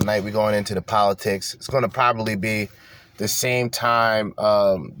later on tonight. We going into the politics. It's gonna probably be the same time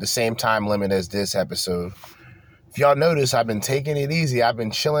limit as this episode. If y'all notice, I've been taking it easy. I've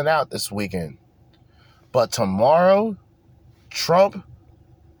been chilling out this weekend. But tomorrow, Trump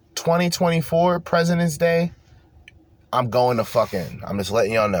 2024 President's Day, I'm going to fuck in. I'm just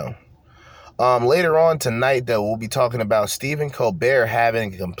letting y'all know. Later on tonight, though, we'll be talking about Stephen Colbert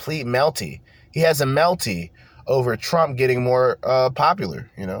having a complete melty. He has a melty over Trump getting more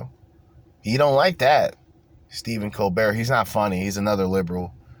popular, you know. He don't like that. Stephen Colbert, he's not funny. He's another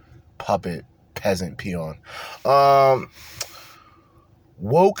liberal puppet, peasant peon.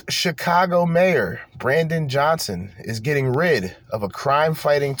 Woke Chicago mayor Brandon Johnson is getting rid of a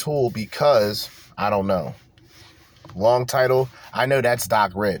crime-fighting tool because, I don't know. Long title, I know that's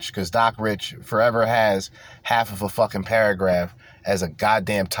Doc Rich, because Doc Rich forever has half of a fucking paragraph as a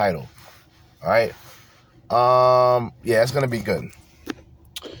goddamn title. All right? Yeah, it's going to be good.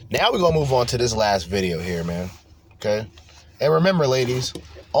 Now we're going to move on to this last video here, man. Okay? And remember, ladies,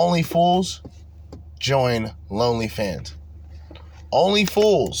 only fools join Lonely Fans. Only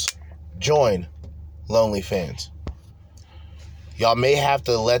fools join Lonely Fans. Y'all may have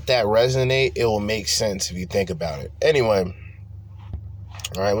to let that resonate. It will make sense if you think about it. Anyway,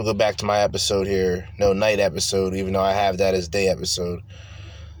 all right, we'll go back to my episode here. No, night episode, even though I have that as day episode.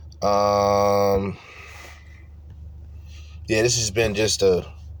 Yeah, this has been just a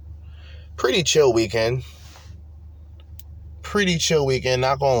pretty chill weekend.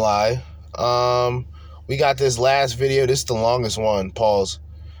 Not gonna lie. We got this last video. This is the longest one. Pause.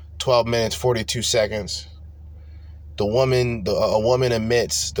 12 minutes, 42 seconds. A woman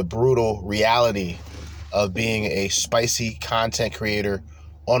admits the brutal reality of being a spicy content creator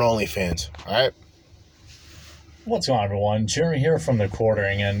on OnlyFans. All right. What's going on, everyone? Jeremy here from The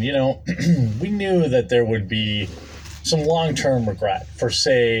Quartering. And, you know, we knew that there would be some long-term regret for,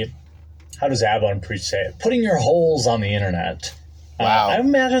 say, how does Abon Preach say it? Putting your holes on the internet. Wow. I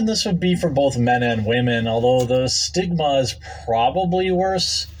imagine this would be for both men and women, although the stigma is probably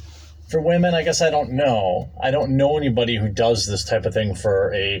worse for women. I guess I don't know. I don't know anybody who does this type of thing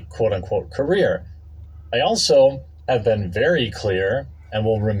for a quote-unquote career. I also have been very clear and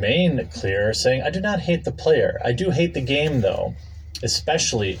will remain clear, saying I do not hate the player. I do hate the game, though,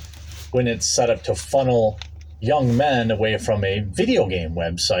 especially when it's set up to funnel young men away from a video game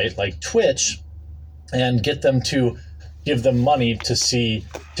website like Twitch and get them to give them money to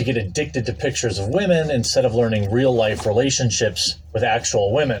get addicted to pictures of women instead of learning real-life relationships with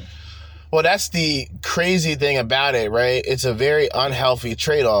actual women. Well, that's the crazy thing about it, right? It's a very unhealthy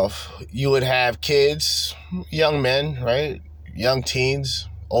trade-off. You would have kids, young men, right? Young teens,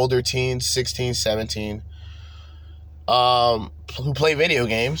 older teens, 16, 17, who play video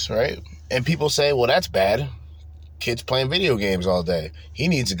games, right? And people say, well, that's bad. Kids playing video games all day. He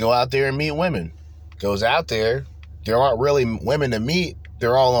needs to go out there and meet women. Goes out there. There aren't really women to meet.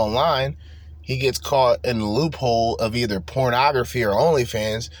 They're all online. He gets caught in the loophole of either pornography or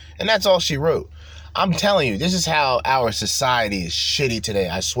OnlyFans, and that's all she wrote. I'm telling you, this is how our society is shitty today.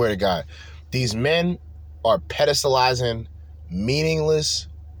 I swear to God. These men are pedestalizing meaningless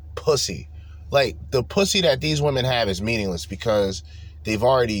pussy. Like, the pussy that these women have is meaningless because they've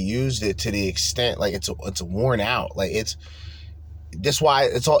already used it to the extent, like, it's worn out. Like, that's why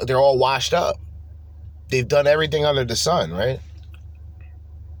they're all washed up. They've done everything under the sun, right?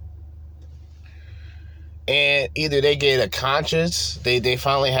 And either they get a conscious, they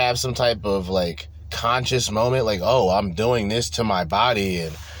finally have some type of, like, conscious moment, like, oh, I'm doing this to my body,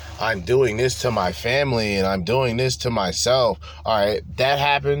 and I'm doing this to my family, and I'm doing this to myself. All right, that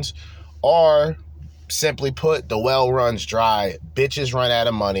happens. Or, simply put, the well runs dry. Bitches run out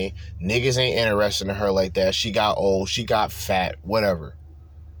of money. Niggas ain't interested in her like that. She got old. She got fat. Whatever.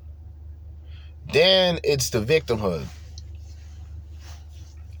 Then it's the victimhood.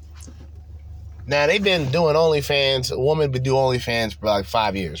 Now, they've been doing OnlyFans. A woman been doing OnlyFans for like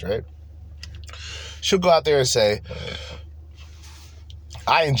 5 years, right? She'll go out there and say,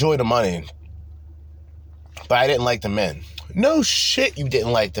 I enjoy the money, but I didn't like the men. No shit, you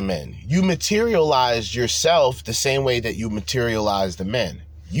didn't like the men. You materialized yourself the same way that you materialized the men.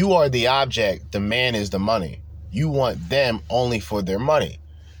 You are the object. The man is the money. You want them only for their money.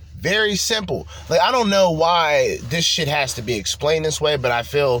 Very simple. Like, I don't know why this shit has to be explained this way, but I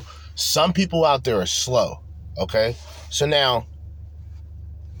feel some people out there are slow, okay? So now,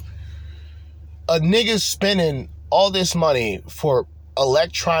 a nigga's spending all this money for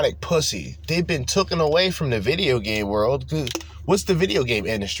electronic pussy. They've been taken away from the video game world. What's the video game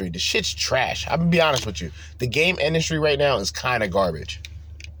industry? The shit's trash. I'm gonna be honest with you. The game industry right now is kind of garbage.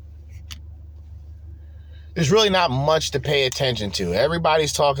 There's really not much to pay attention to.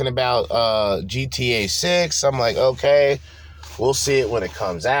 Everybody's talking about GTA 6. I'm like, okay, we'll see it when it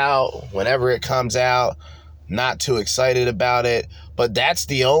comes out. Whenever it comes out, not too excited about it. But that's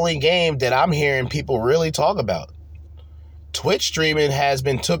the only game that I'm hearing people really talk about. Twitch streaming has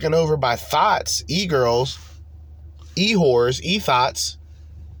been taken over by thoughts, e-girls, e-whores, e-thoughts.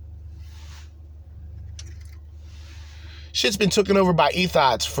 Shit's been taken over by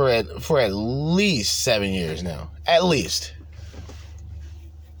e-thoughts for at least 7 years now. At least.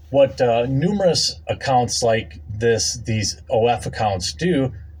 What numerous accounts like these OF accounts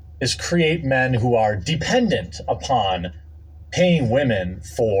do is create men who are dependent upon paying women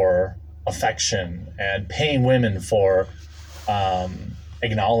for affection and paying women for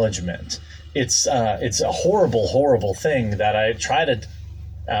acknowledgement. It's a horrible, horrible thing that I try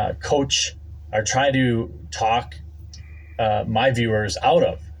to coach or try to talk my viewers out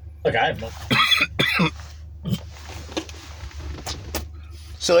of. Look,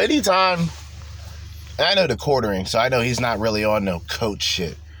 So anytime, and I know the quartering, so I know he's not really on no coach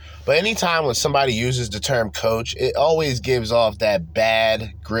shit. But anytime when somebody uses the term coach, it always gives off that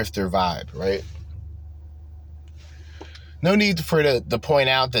bad grifter vibe, right? No need for to point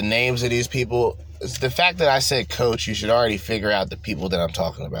out the names of these people. It's the fact that I said coach, you should already figure out the people that I'm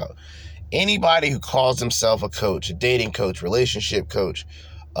talking about. Anybody who calls himself a coach, a dating coach, relationship coach,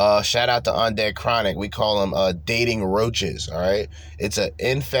 shout out to Undead Chronic. We call them dating roaches, all right? It's an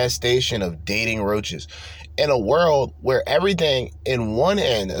infestation of dating roaches. In a world where everything in one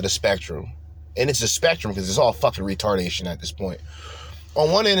end of the spectrum, and it's a spectrum because it's all fucking retardation at this point.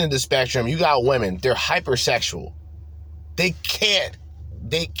 On one end of the spectrum, you got women, they're hypersexual. They can't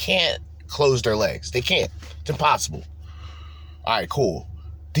close their legs. They can't. It's impossible. All right, cool.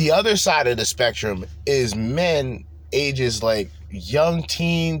 The other side of the spectrum is men ages like young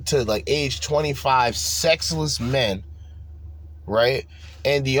teen to like age 25, sexless men, right?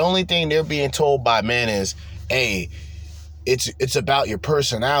 And the only thing they're being told by men is, hey, it's about your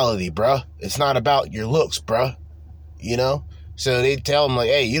personality, bruh. It's not about your looks, bruh. You know? So they tell them like,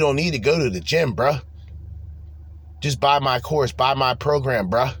 hey, you don't need to go to the gym, bruh. Just buy my course, buy my program,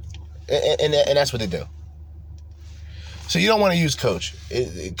 bruh. And that's what they do. So you don't want to use coach.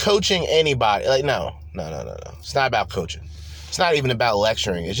 Coaching anybody, like, no. It's not about coaching. It's not even about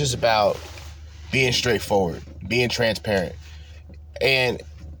lecturing. It's just about being straightforward, being transparent. And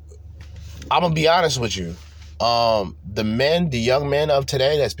I'm going to be honest with you. The young men of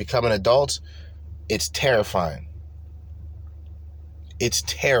today that's becoming adults, it's terrifying. It's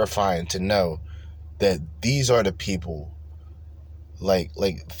terrifying to know that these are the people. Like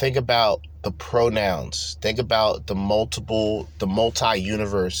think about the pronouns. Think about the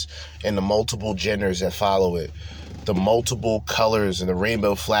multi-universe and the multiple genders that follow it. The multiple colors and the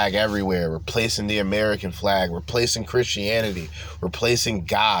rainbow flag everywhere, replacing the American flag, replacing Christianity, replacing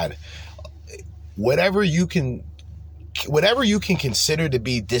God. Whatever you can consider to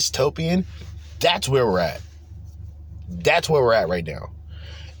be dystopian, that's where we're at. That's where we're at right now.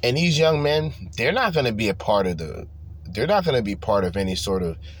 And these young men, they're not going to be part of any sort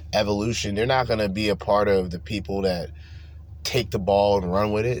of evolution. They're not going to be a part of the people that take the ball and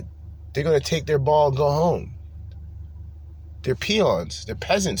run with it. They're going to take their ball and go home. They're peons. They're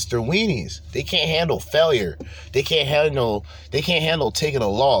peasants. They're weenies. They can't handle failure. They can't handle taking a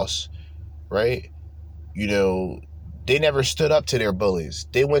loss, right? You know, they never stood up to their bullies.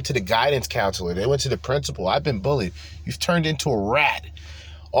 They went to the guidance counselor. They went to the principal. I've been bullied. You've turned into a rat.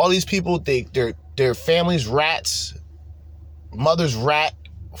 All these people, their family's rats. Mother's rat.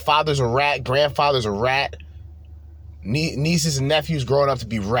 Father's a rat. Grandfather's a rat. Nieces and nephews growing up to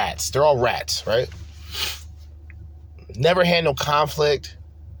be rats. They're all rats, right? Never had no conflict,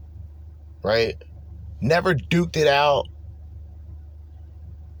 right? Never duked it out.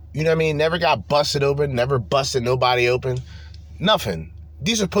 You know what I mean? Never got busted open. Never busted nobody open. Nothing.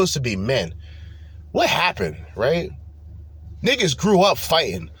 These are supposed to be men. What happened, right? Niggas grew up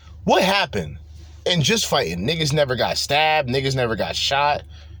fighting. What happened? And just fighting. Niggas never got stabbed. Niggas never got shot.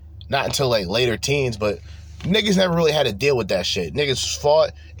 Not until like later teens, but niggas never really had to deal with that shit. Niggas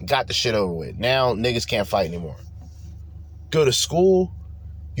fought and got the shit over with. Now niggas can't fight anymore. Go to school,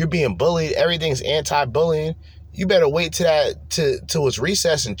 you're being bullied. Everything's anti-bullying. You better wait till it's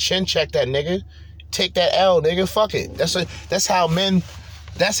recess and chin check that nigga. Take that L, nigga. Fuck it. That's how men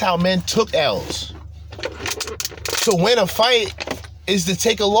took L's. To win a fight is to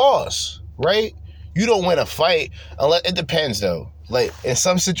take a loss, right? You don't win a fight unless it depends though. Like in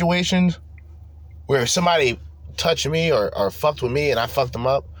some situations where somebody touched me or fucked with me and I fucked them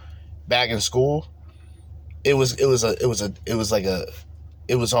up back in school, it was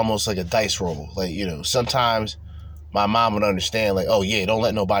almost like a dice roll. Like, you know, sometimes my mom would understand, like, oh yeah, don't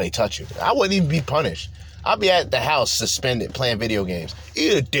let nobody touch you. I wouldn't even be punished. I'd be at the house suspended playing video games.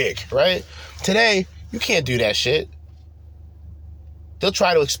 Eat a dick, right? Today, you can't do that shit. They'll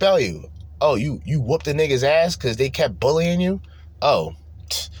try to expel you. Oh, you whooped the nigga's ass because they kept bullying you? Oh,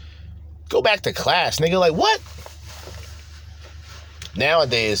 go back to class, nigga. Like, what?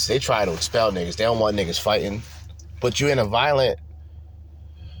 Nowadays, they try to expel niggas. They don't want niggas fighting. But you're in a violent,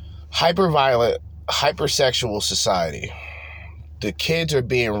 hypersexual society. The kids are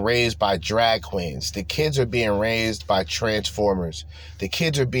being raised by drag queens. The kids are being raised by transformers. The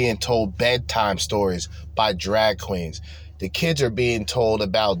kids are being told bedtime stories by drag queens. The kids are being told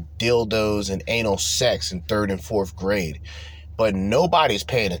about dildos and anal sex in 3rd and 4th grade. But nobody's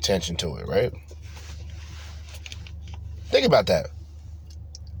paying attention to it, right? Think about that.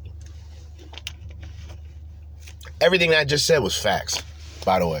 Everything I just said was facts,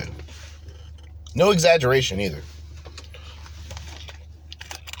 by the way. No exaggeration either.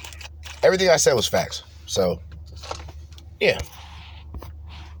 everything I said was facts. So, yeah.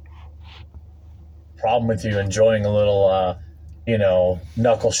 Problem with you enjoying a little,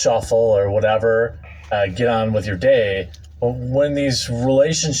 knuckle shuffle or whatever, get on with your day. But when these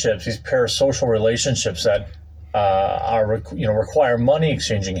relationships, these parasocial relationships that require money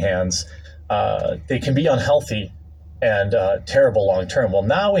exchanging hands, they can be unhealthy and terrible long term. Well,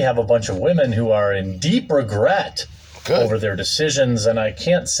 now we have a bunch of women who are in deep regret over their decisions, and I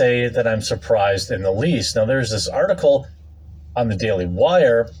can't say that I'm surprised in the least. Now, there's this article on the Daily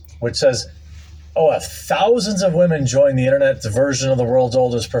Wire which says, thousands of women joined the internet's version of the world's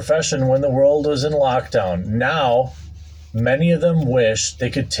oldest profession when the world was in lockdown. Now, many of them wish they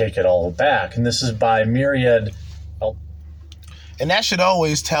could take it all back. And this is by Myriad. And that should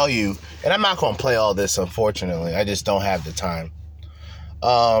always tell you, and I'm not going to play all this, unfortunately. I just don't have the time.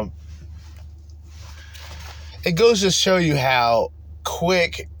 It goes to show you how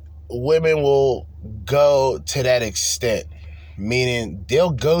quick women will go to that extent. Meaning they'll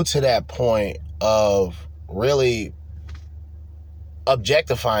go to that point of really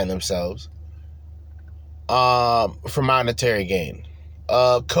objectifying themselves for monetary gain.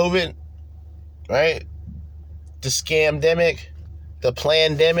 COVID, right? The scamdemic, the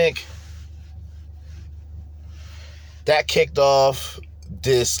plandemic, that kicked off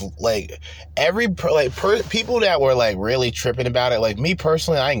this, people that were really tripping about it. Like me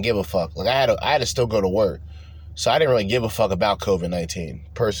personally, I didn't give a fuck. Like I had to still go to work. So I didn't really give a fuck about COVID-19,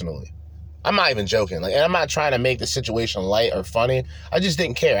 personally. I'm not even joking. And I'm not trying to make the situation light or funny. I just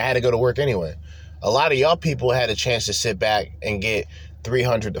didn't care. I had to go to work anyway. A lot of y'all people had a chance to sit back and get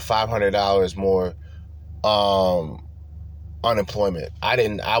 $300 to $500 more unemployment.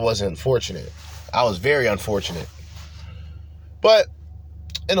 I wasn't fortunate. I was very unfortunate. But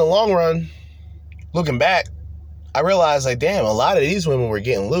in the long run, looking back, I realized, damn, a lot of these women were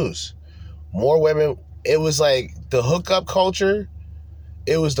getting loose. More women... It was the hookup culture.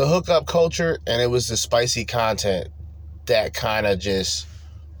 It was the hookup culture, and it was the spicy content that kind of just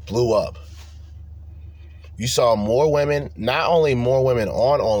blew up. You saw more women, not only more women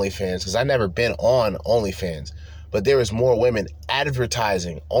on OnlyFans, because I've never been on OnlyFans, but there was more women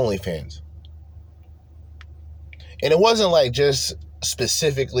advertising OnlyFans. And it wasn't just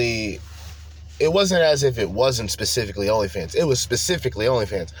specifically... It wasn't as if it wasn't specifically OnlyFans. It was specifically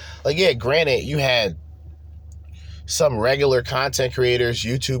OnlyFans. Granted, you had some regular content creators,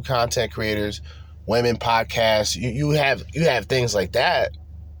 YouTube content creators, women podcasts. You have things like that,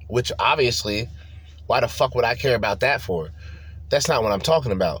 which obviously, why the fuck would I care about that for? That's not what I'm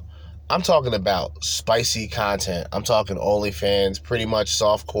talking about. I'm talking about spicy content. I'm talking OnlyFans, pretty much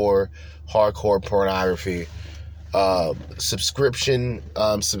softcore, hardcore pornography,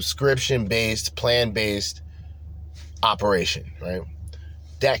 subscription-based, plan-based operation, right?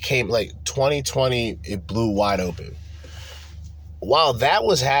 That came 2020, it blew wide open. While that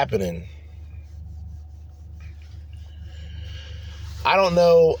was happening, I don't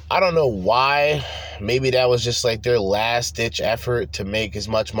know why. Maybe that was just their last ditch effort to make as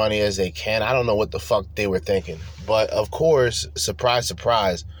much money as they can. I don't know what the fuck they were thinking. But of course, surprise,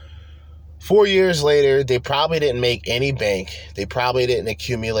 surprise, 4 years later, they probably didn't make any bank. They probably didn't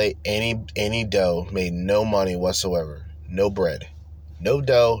accumulate any dough, made no money whatsoever. No bread. No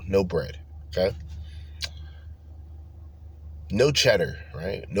dough, no bread. Okay? No cheddar,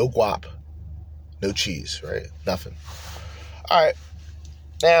 right? No guap. No cheese, right? Nothing. All right.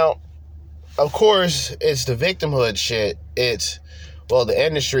 Now, of course, it's the victimhood shit. The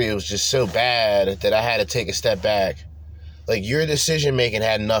industry was just so bad that I had to take a step back. Your decision making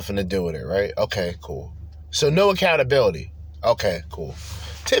had nothing to do with it, right? Okay, cool. So no accountability. Okay, cool.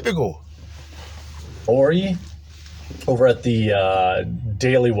 Typical. Ori, over at the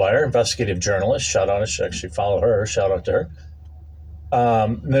Daily Wire, investigative journalist, shout out, actually follow her, shout out to her.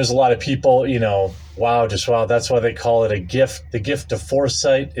 There's a lot of people, wow, that's why they call it a gift, the gift of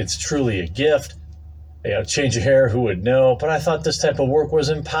foresight. It's truly a gift. Change your hair, who would know? But I thought this type of work was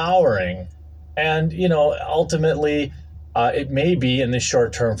empowering. And, ultimately, it may be in the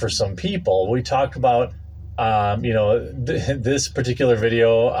short term for some people. We talked about, this particular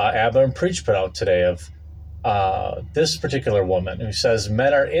video Abba and Preach put out today of this particular woman who says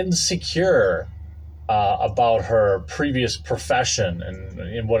men are insecure about her previous profession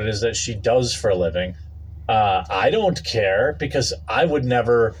and what it is that she does for a living. I don't care because I would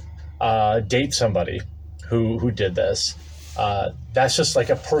never date somebody who did this. That's just like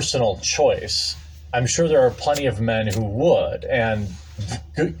a personal choice. I'm sure there are plenty of men who would, and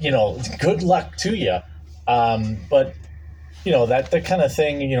good luck to you. But that kind of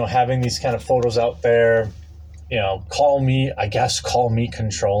thing, having these kind of photos out there, call me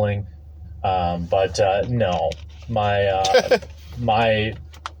controlling. But no, my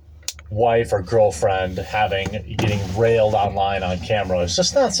wife or girlfriend getting railed online on camera is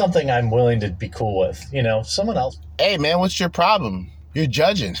just not something I'm willing to be cool with. Someone else. Hey, man, what's your problem? You're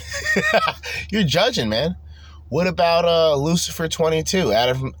judging. You're judging, man. What about Lucifer 22,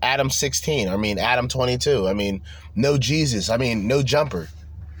 Adam 16? I mean, Adam 22. I mean, no Jesus. I mean, no jumper.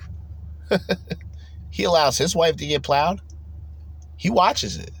 He allows his wife to get plowed. He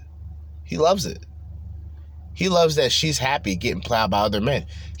watches it. He loves it. He loves that she's happy getting plowed by other men.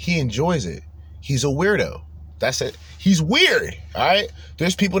 He enjoys it. He's a weirdo. That's it. He's weird, all right?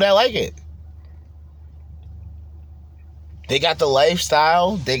 There's people that like it. They got the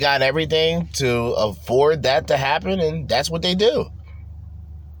lifestyle. They got everything to afford that to happen, and that's what they do.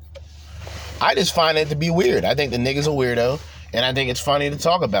 I just find it to be weird. I think the nigga's a weirdo, and I think it's funny to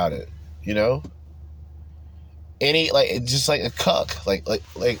talk about it, just like a cuck, like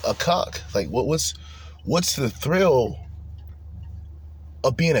a cuck. Like what's the thrill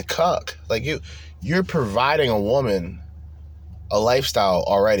of being a cuck? Like you're providing a woman a lifestyle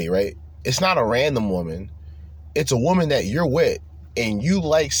already, right? It's not a random woman. It's a woman that you're with, and you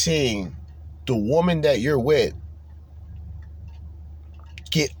like seeing the woman that you're with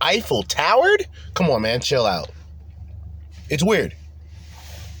get Eiffel Towered? Come on, man, chill out. It's weird.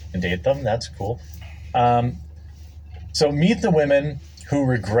 Date them, that's cool. So meet the women who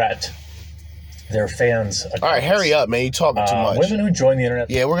regret their fans' accounts. All right, hurry up, man. You're talking too much. Women who join the internet.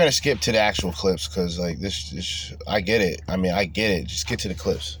 Yeah, we're going to skip to the actual clips because, this, I get it. I mean, I get it. Just get to the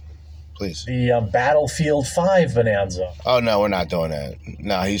clips, please. The Battlefield 5 bonanza. Oh, no, we're not doing that.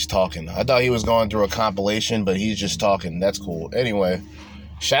 No, he's talking. I thought he was going through a compilation, but he's just talking. That's cool. Anyway,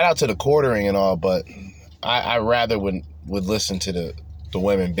 shout out to the quartering and all, but I rather would listen to the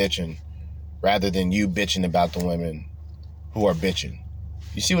women bitching rather than you bitching about the women who are bitching.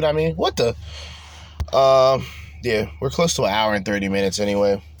 You see what I mean? What the... yeah, we're close to an hour and 30 minutes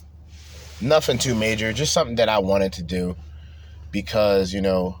anyway. Nothing too major, just something that I wanted to do because,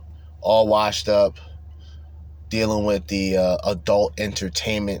 all washed up, dealing with the adult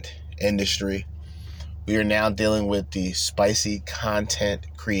entertainment industry. We are now dealing with the spicy content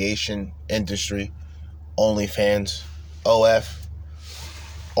creation industry, OnlyFans, OF,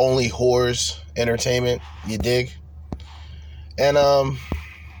 Only Whores Entertainment, you dig? And,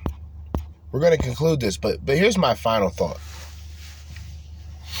 we're going to conclude this, but here's my final thought.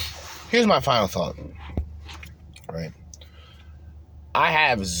 Right? I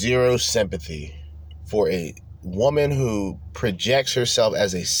have zero sympathy for a woman who projects herself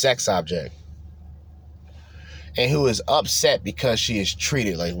as a sex object and who is upset because she is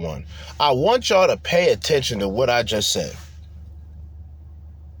treated like one. I want y'all to pay attention to what I just said.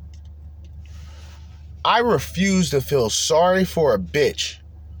 I refuse to feel sorry for a bitch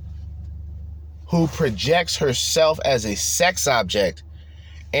who projects herself as a sex object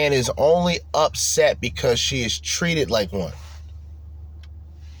and is only upset because she is treated like one.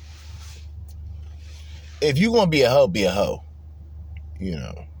 If you're going to be a hoe, be a hoe.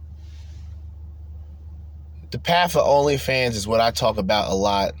 The path of OnlyFans is what I talk about a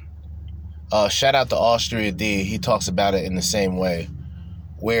lot. Shout out to Austria D. He talks about it in the same way.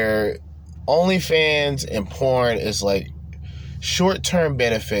 Where OnlyFans and porn is like short-term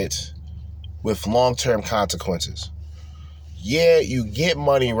benefits with long-term consequences. Yeah, you get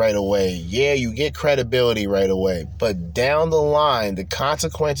money right away. Yeah, you get credibility right away. But down the line, the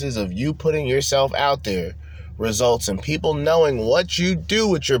consequences of you putting yourself out there results in people knowing what you do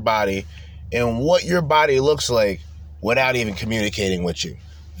with your body and what your body looks like without even communicating with you.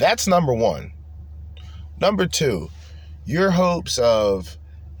 That's number one. Number two, your hopes of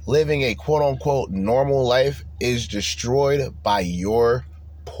living a quote-unquote normal life is destroyed by your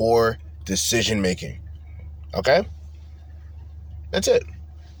poor decision making. Okay? That's it.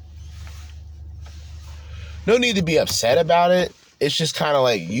 No need to be upset about it. It's just kind of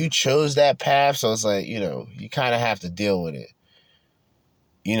like you chose that path, so it's like, you kind of have to deal with it.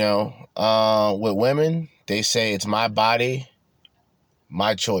 With women, they say it's my body,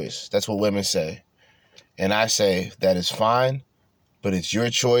 my choice. That's what women say. And I say that is fine, but it's your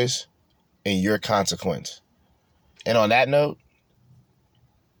choice and your consequence. And on that note,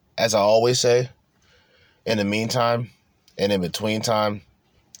 as I always say, in the meantime, and in between time,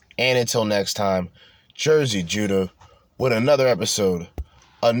 and until next time, Jersey Judah with another episode,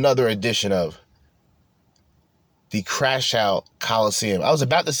 another edition of the Crash Out Coliseum. I was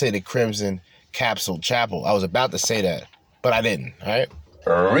about to say the Crimson Capsule Chapel. I was about to say that, but I didn't, all right?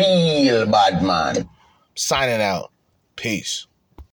 Real bad man. Signing out. Peace.